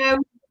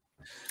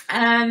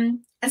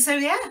so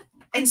yeah,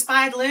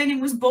 Inspired Learning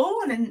was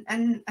born,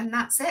 and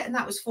that's it. And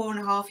that was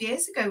 4.5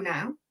 years ago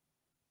now.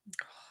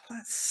 Oh,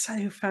 that's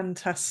so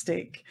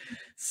fantastic.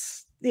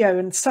 You know,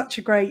 and such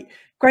a great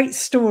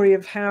story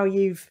of how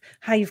you've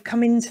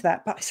come into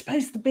that. But I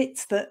suppose the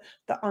bits that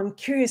I'm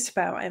curious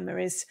about, Emma,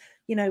 is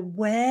you know,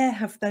 where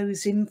have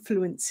those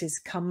influences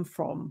come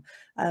from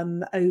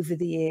over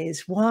the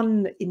years?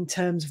 One, in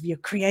terms of your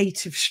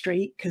creative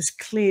streak, because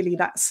clearly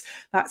that's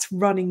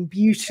running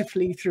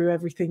beautifully through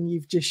everything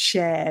you've just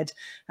shared,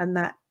 and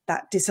that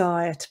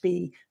desire to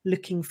be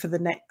looking for the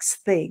next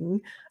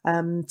thing,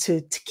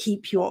 to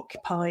keep you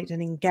occupied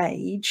and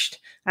engaged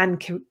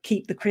and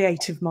keep the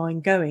creative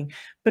mind going.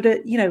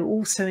 But you know,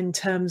 also in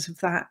terms of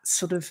that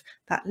sort of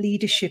that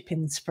leadership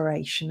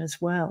inspiration as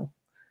well.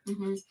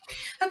 Mm-hmm.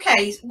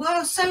 Okay,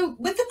 well, so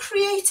with the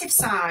creative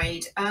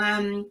side,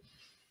 I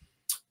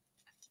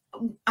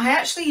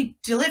actually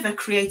deliver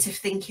creative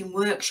thinking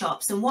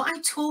workshops, and what I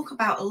talk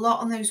about a lot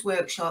on those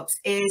workshops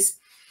is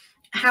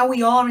how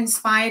we are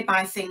inspired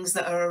by things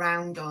that are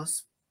around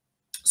us.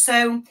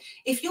 So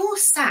if you're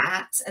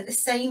sat at the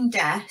same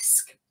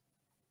desk,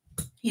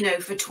 you know,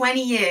 for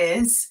 20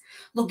 years,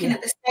 looking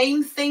at the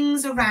same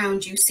things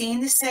around you,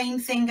 seeing the same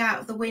thing out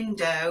of the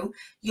window,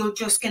 you're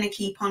just going to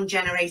keep on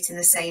generating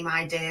the same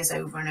ideas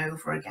over and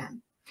over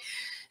again.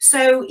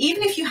 So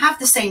even if you have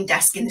the same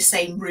desk in the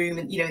same room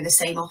and, you know, in the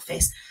same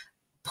office,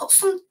 put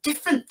some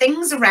different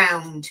things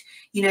around,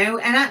 you know,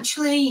 and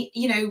actually,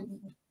 you know,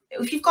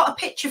 if you've got a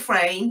picture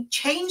frame,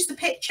 change the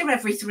picture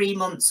every 3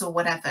 months or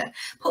whatever.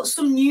 Put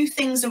some new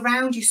things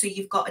around you so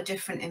you've got a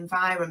different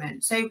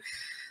environment. So,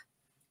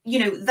 you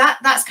know,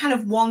 that's kind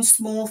of one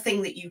small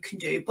thing that you can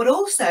do, but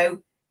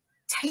also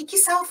take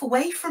yourself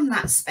away from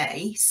that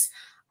space.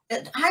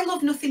 I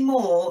love nothing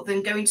more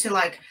than going to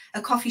like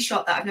a coffee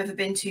shop that I've never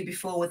been to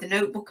before with a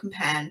notebook and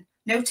pen,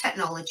 no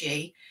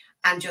technology,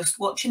 and just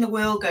watching the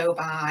world go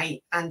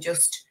by and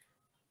just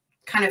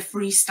kind of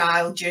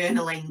freestyle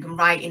journaling and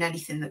writing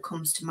anything that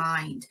comes to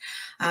mind.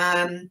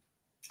 And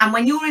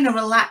when you're in a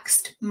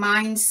relaxed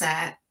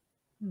mindset,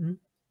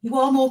 you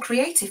are more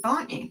creative,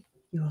 aren't you?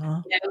 You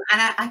are. You know,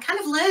 and I kind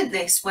of learned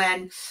this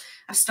when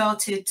I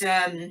started,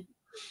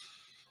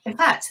 in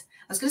fact,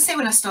 I was going to say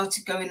when I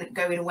started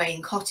going away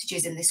in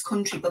cottages in this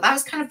country, but that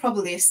was kind of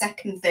probably a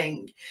second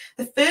thing.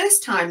 The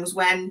first time was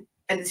when,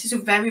 and this is a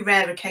very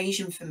rare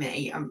occasion for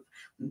me,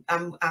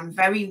 I'm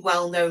very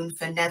well known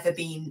for never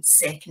being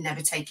sick and never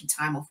taking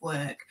time off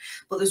work.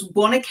 But there's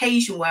one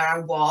occasion where I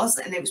was,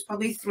 and it was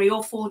probably 3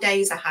 or 4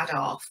 days I had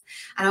off.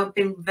 And I've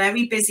been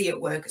very busy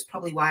at work. It's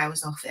probably why I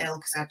was off ill,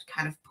 because I'd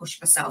kind of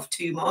pushed myself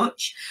too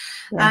much.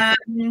 Yeah.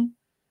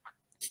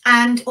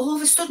 And all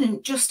of a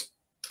sudden, just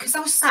because I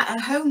was sat at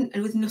home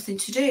and with nothing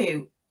to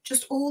do,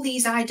 just all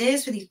these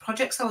ideas for these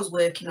projects I was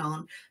working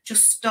on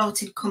just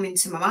started coming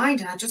to my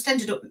mind. And I just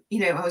ended up, you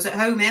know, I was at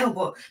home ill,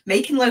 but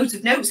making loads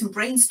of notes and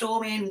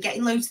brainstorming and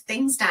getting loads of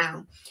things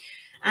down.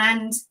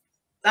 And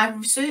I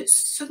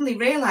suddenly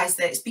realized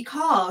that it's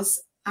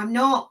because I'm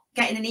not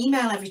getting an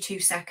email every 2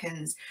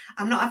 seconds.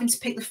 I'm not having to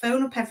pick the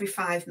phone up every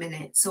 5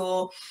 minutes,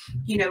 or,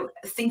 you know,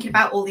 thinking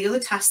about all the other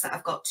tasks that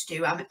I've got to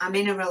do. I'm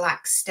in a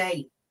relaxed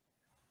state.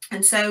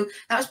 And so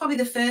that was probably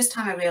the first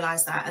time I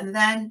realized that. And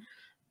then,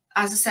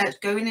 as I said,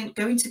 going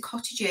to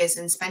cottages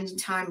and spending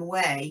time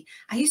away,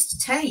 I used to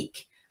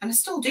take, and I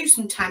still do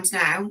sometimes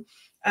now,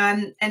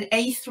 an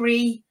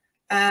A3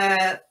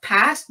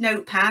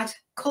 notepad,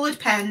 coloured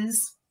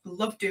pens.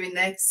 Love doing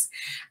this,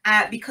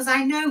 because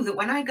I know that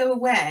when I go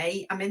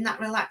away, I'm in that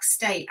relaxed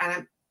state, and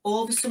I'm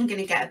all of a sudden going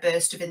to get a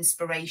burst of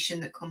inspiration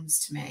that comes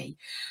to me.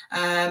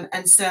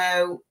 And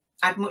so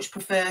I'd much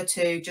prefer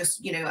to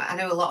just, you know, I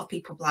know a lot of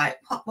people are like,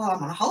 well,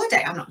 I'm on a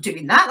holiday, I'm not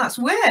doing that, that's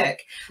work.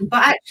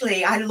 But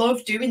actually, I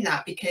love doing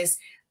that, because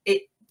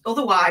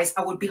otherwise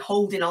I would be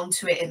holding on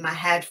to it in my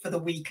head for the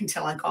week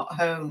until I got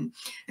home.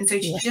 And so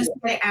to just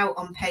get it out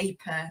on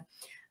paper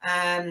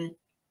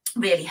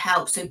really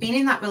helps. So being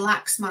in that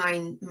relaxed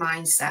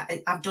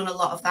mindset, I've done a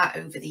lot of that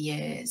over the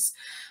years.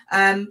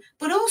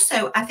 But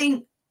also, I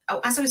think,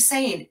 as I was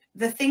saying,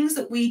 the things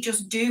that we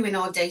just do in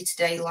our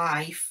day-to-day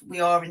life, we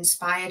are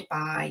inspired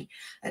by.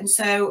 And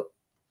so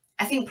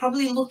I think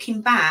probably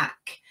looking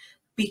back,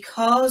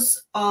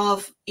 because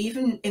of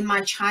even in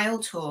my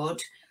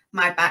childhood,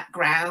 my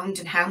background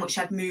and how much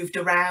I'd moved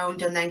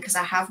around, and then because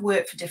I have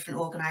worked for different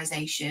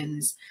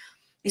organizations,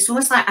 it's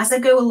almost like as I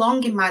go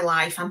along in my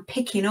life, I'm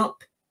picking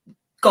up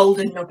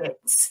golden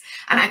nuggets,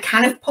 and I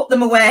kind of put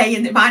them away,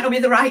 and it might not be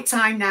the right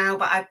time now,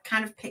 but I've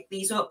kind of picked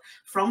these up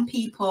from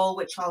people,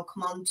 which I'll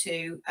come on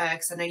to,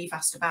 because I know you've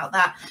asked about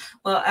that,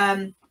 but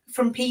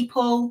from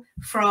people,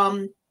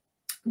 from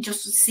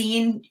just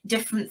seeing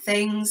different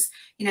things.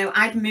 You know,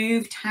 I'd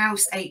moved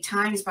house 8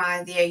 times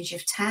by the age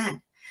of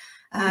 10.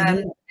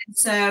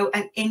 So,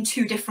 and in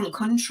 2 different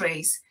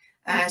countries,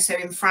 so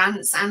in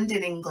France and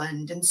in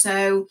England. And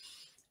so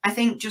I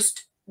think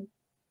just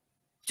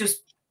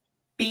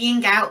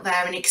being out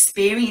there and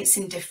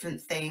experiencing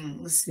different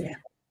things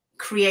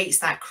creates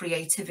that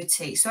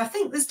creativity. So I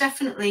think there's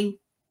definitely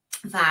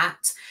that.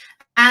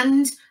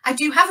 And I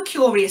do have a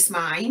curious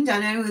mind. I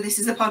know this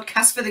is a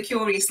podcast for the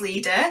curious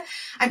leader.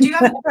 I do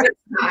have a curious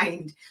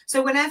mind.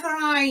 So whenever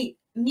I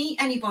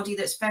meet anybody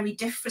that's very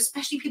different,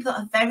 especially people that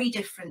are very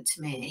different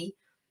to me,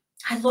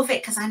 I love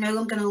it, because I know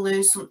I'm going to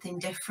learn something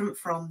different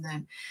from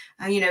them.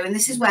 You know, and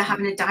this is where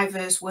having a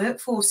diverse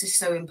workforce is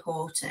so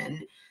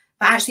important.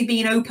 but actually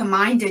being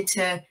open-minded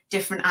to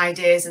different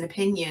ideas and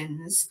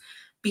opinions,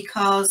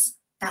 because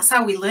that's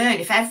how we learn.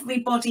 If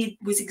everybody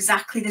was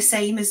exactly the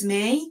same as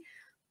me,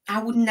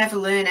 I would never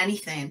learn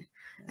anything.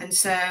 And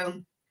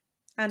so,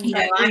 and you know,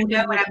 that I know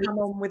boredom when would I come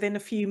on within a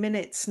few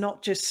minutes,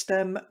 not just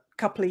a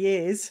couple of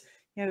years.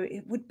 You know,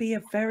 it would be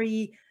a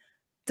very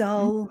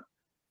dull,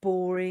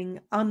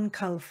 boring,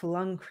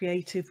 uncolourful,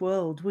 uncreative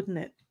world, wouldn't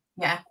it?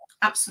 Yeah,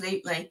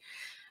 absolutely.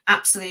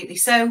 Absolutely.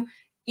 So,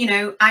 you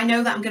know, I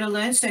know that I'm going to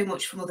learn so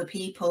much from other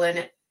people.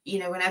 And, you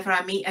know, whenever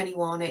I meet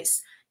anyone,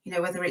 it's, you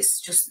know, whether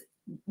it's just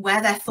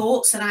where their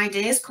thoughts and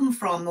ideas come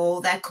from,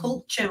 or their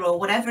culture, or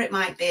whatever it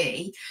might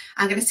be,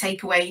 I'm going to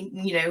take away,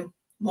 you know,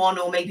 one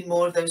or maybe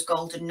more of those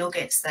golden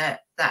nuggets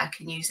that I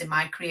can use in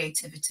my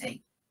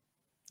creativity.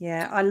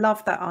 Yeah, I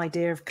love that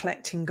idea of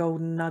collecting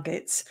golden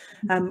nuggets.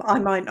 I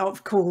might not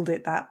have called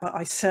it that, but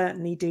I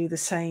certainly do the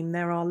same.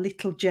 There are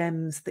little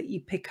gems that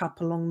you pick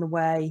up along the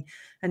way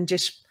and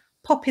just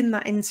pop in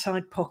that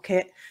inside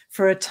pocket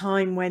for a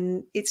time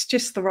when it's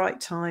just the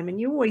right time. And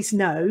you always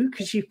know,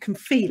 because you can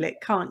feel it,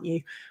 can't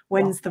you?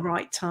 When's the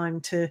right time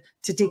to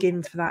dig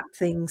in for that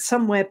thing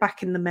somewhere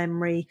back in the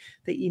memory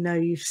that you know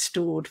you've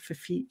stored for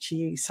future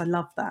use. I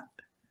love that.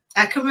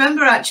 I can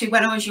remember actually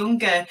when I was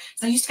younger,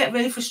 I used to get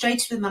really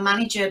frustrated with my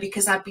manager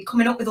because I'd be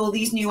coming up with all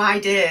these new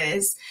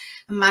ideas,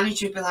 and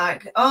manager would be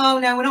like, "Oh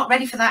no, we're not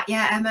ready for that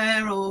yet,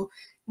 Emma," or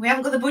 "We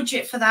haven't got the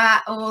budget for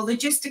that," or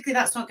 "Logistically,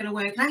 that's not going to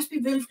work." And I used to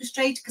be really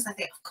frustrated because I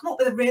think I've come up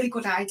with a really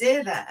good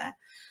idea there.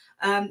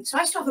 So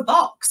I used to have a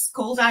box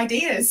called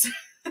ideas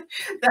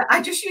that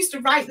I just used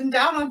to write them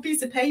down on a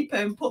piece of paper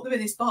and put them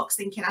in this box,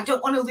 thinking I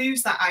don't want to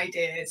lose that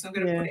idea, so I'm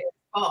going to put it in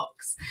a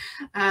box.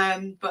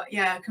 But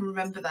yeah, I can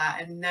remember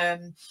that.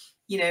 And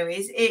you know,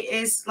 it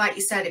is like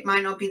you said, it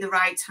might not be the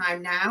right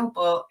time now,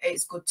 but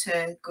it's good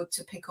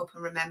to pick up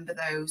and remember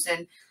those.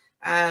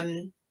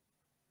 And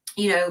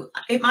you know,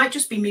 it might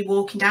just be me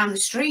walking down the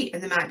street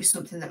and there might be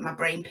something that my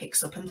brain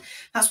picks up. And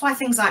that's why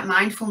things like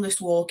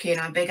mindfulness walking,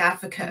 I'm a big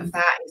advocate of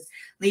that, is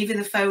leaving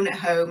the phone at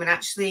home and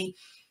actually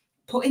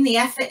putting the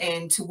effort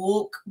in to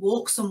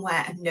walk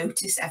somewhere and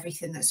notice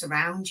everything that's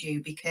around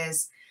you,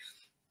 because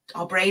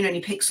our brain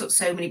only picks up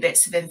so many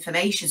bits of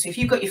information. So if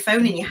you've got your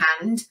phone in your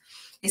hand,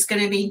 it's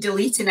going to be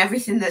deleting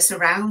everything that's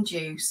around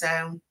you.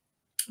 So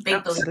big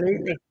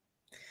Absolutely.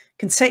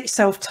 Can set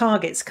yourself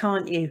targets,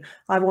 can't you?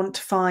 I want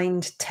to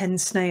find 10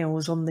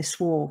 snails on this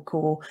walk,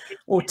 or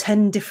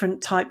 10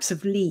 different types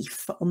of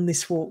leaf on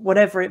this walk,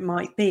 whatever it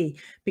might be,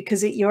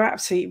 because you're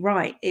absolutely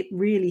right. It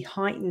really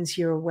heightens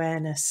your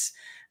awareness.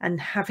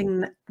 And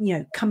having, you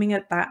know, coming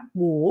at that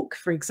walk,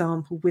 for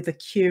example, with a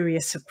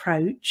curious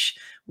approach,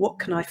 what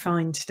can I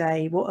find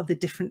today? What are the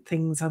different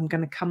things I'm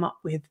going to come up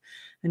with?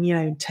 And, you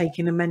know,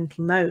 taking a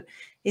mental note,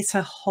 it's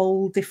a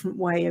whole different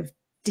way of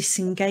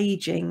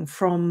disengaging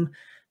from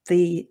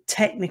the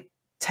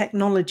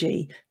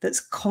technology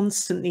that's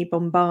constantly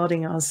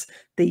bombarding us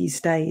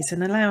these days,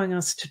 and allowing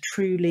us to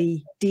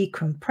truly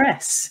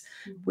decompress,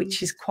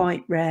 which is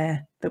quite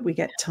rare that we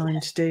get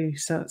time to do.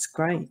 So it's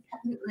great.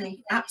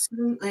 Absolutely,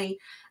 absolutely.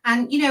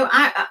 And you know,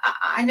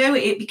 I know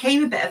it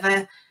became a bit of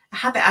a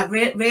habit. I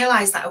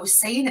realized that I was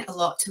saying it a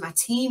lot to my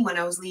team when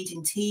I was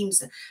leading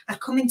teams. I'd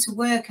come into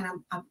work and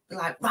I'm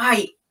like,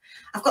 right,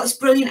 I've got this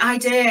brilliant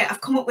idea.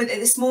 I've come up with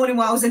it this morning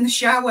while I was in the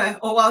shower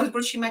or while I was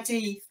brushing my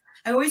teeth.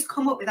 I always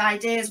come up with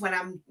ideas when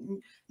I'm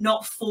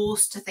not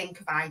forced to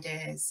think of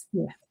ideas.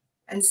 Yeah.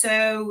 And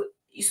so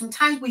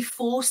sometimes we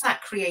force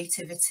that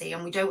creativity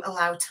and we don't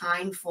allow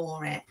time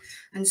for it.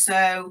 And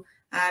so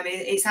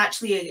it's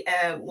actually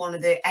one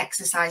of the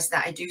exercises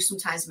that I do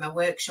sometimes in my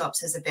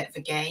workshops as a bit of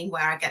a game,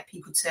 where I get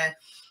people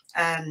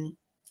to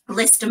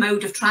list a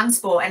mode of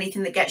transport,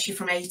 anything that gets you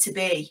from A to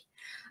B.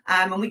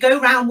 And we go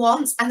around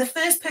once, and the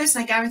first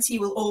person, I guarantee,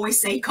 will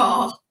always say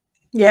car.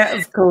 Yeah,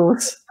 of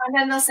course. And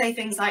then they'll say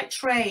things like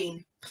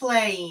train,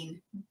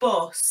 plane,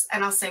 bus,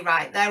 and I'll say,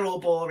 right, they're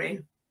all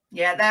boring.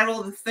 Yeah, they're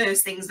all the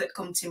first things that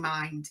come to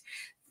mind.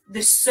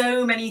 There's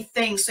so many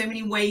things, so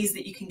many ways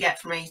that you can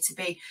get from A to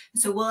B.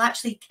 So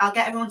I'll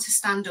get everyone to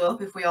stand up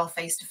if we are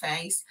face to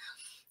face,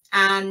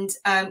 and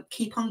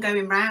keep on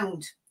going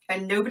round.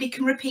 And nobody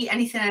can repeat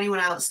anything anyone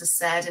else has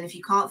said. And if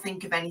you can't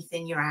think of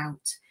anything, you're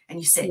out and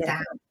you sit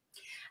down.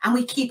 And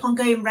we keep on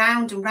going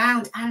round and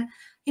round. And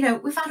you know,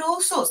 we've had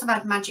all sorts. I've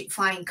had magic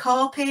flying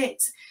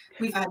carpet,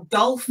 we've had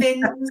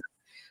dolphins,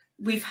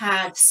 we've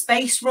had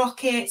space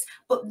rockets.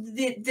 But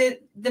the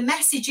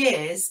message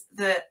is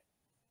that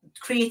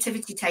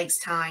creativity takes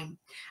time,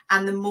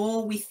 and the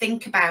more we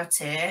think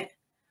about it,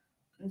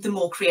 the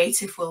more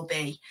creative we'll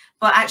be.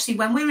 But actually,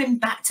 when we're in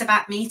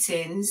back-to-back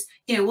meetings,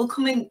 you know, we'll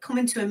come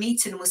into a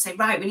meeting and we'll say,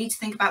 right, we need to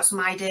think about some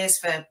ideas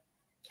for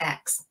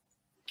X.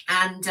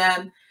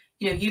 And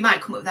you know, you might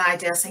come up with an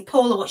idea. I'll say,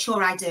 Paula, what's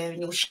your idea?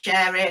 And you'll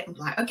share it. I'm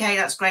like, okay,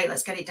 that's great.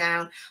 Let's get it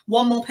down.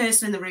 One more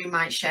person in the room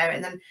might share it.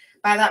 And then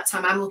by that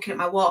time, I'm looking at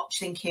my watch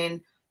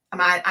thinking,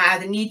 I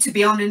either need to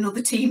be on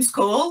another Teams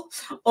call,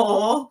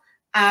 or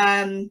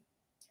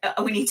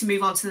we need to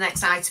move on to the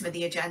next item of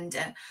the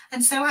agenda.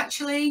 And so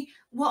actually,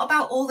 what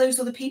about all those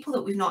other people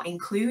that we've not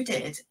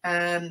included,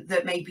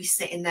 that may be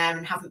sitting there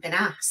and haven't been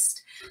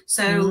asked?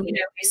 So,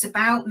 it's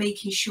about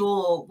making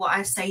sure, what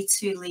I say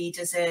to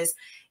leaders is,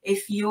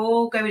 if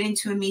you're going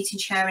into a meeting,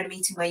 chairing a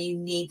meeting where you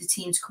need the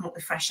team to come up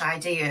with fresh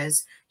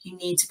ideas, you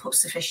need to put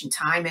sufficient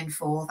time in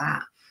for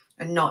that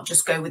and not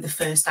just go with the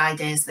first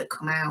ideas that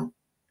come out.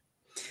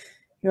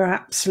 You're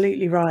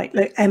absolutely right.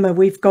 Look, Emma,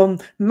 we've gone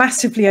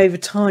massively over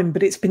time,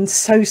 but it's been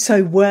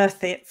so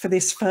worth it for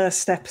this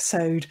first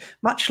episode,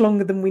 much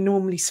longer than we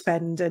normally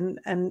spend,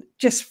 and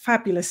just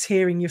fabulous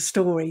hearing your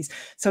stories.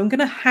 So I'm going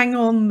to hang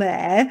on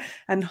there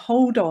and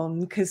hold on,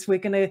 because we're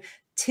going to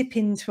tip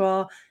into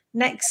our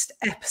next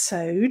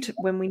episode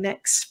when we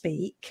next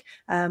speak,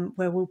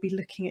 where we'll be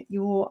looking at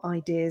your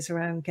ideas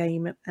around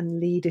game and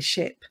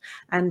leadership.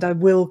 And I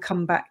will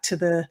come back to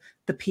the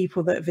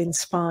people that have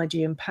inspired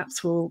you, and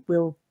perhaps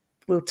we'll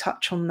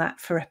touch on that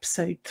for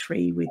episode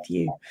 3 with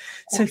you.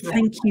 So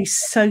thank you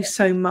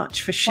so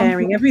much for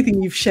sharing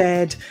everything you've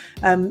shared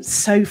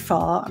so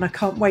far, and I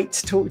can't wait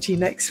to talk to you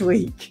next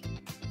week.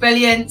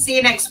 Brilliant. See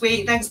you next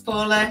week. Thanks,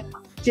 Paula.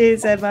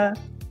 Cheers, Emma.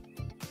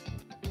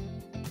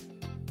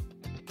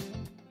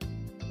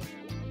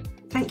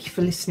 Thank you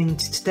for listening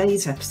to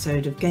today's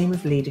episode of Game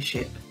of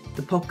Leadership,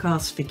 the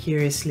podcast for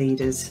curious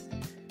leaders.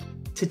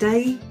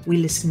 Today we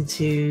listen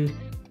to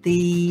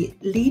the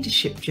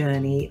leadership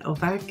journey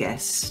of our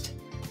guest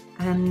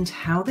and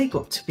how they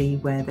got to be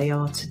where they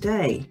are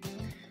today.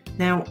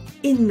 Now,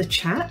 in the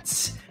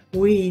chats,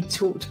 we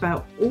talked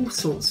about all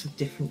sorts of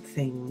different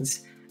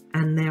things,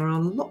 and there are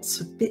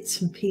lots of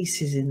bits and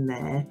pieces in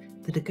there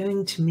that are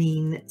going to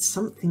mean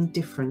something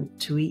different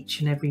to each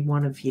and every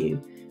one of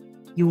you.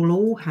 You will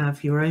all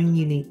have your own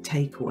unique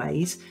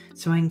takeaways,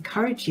 so I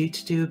encourage you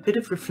to do a bit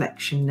of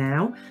reflection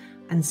now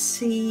and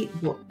see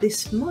what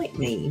this might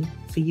mean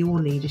for your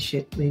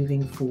leadership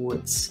moving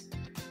forwards.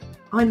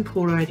 I'm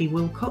Paula Eddy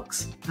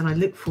Wilcox, and I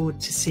look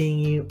forward to seeing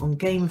you on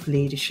Game of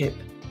Leadership,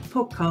 the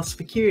podcast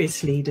for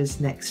curious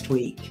leaders, next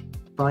week.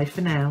 Bye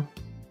for now.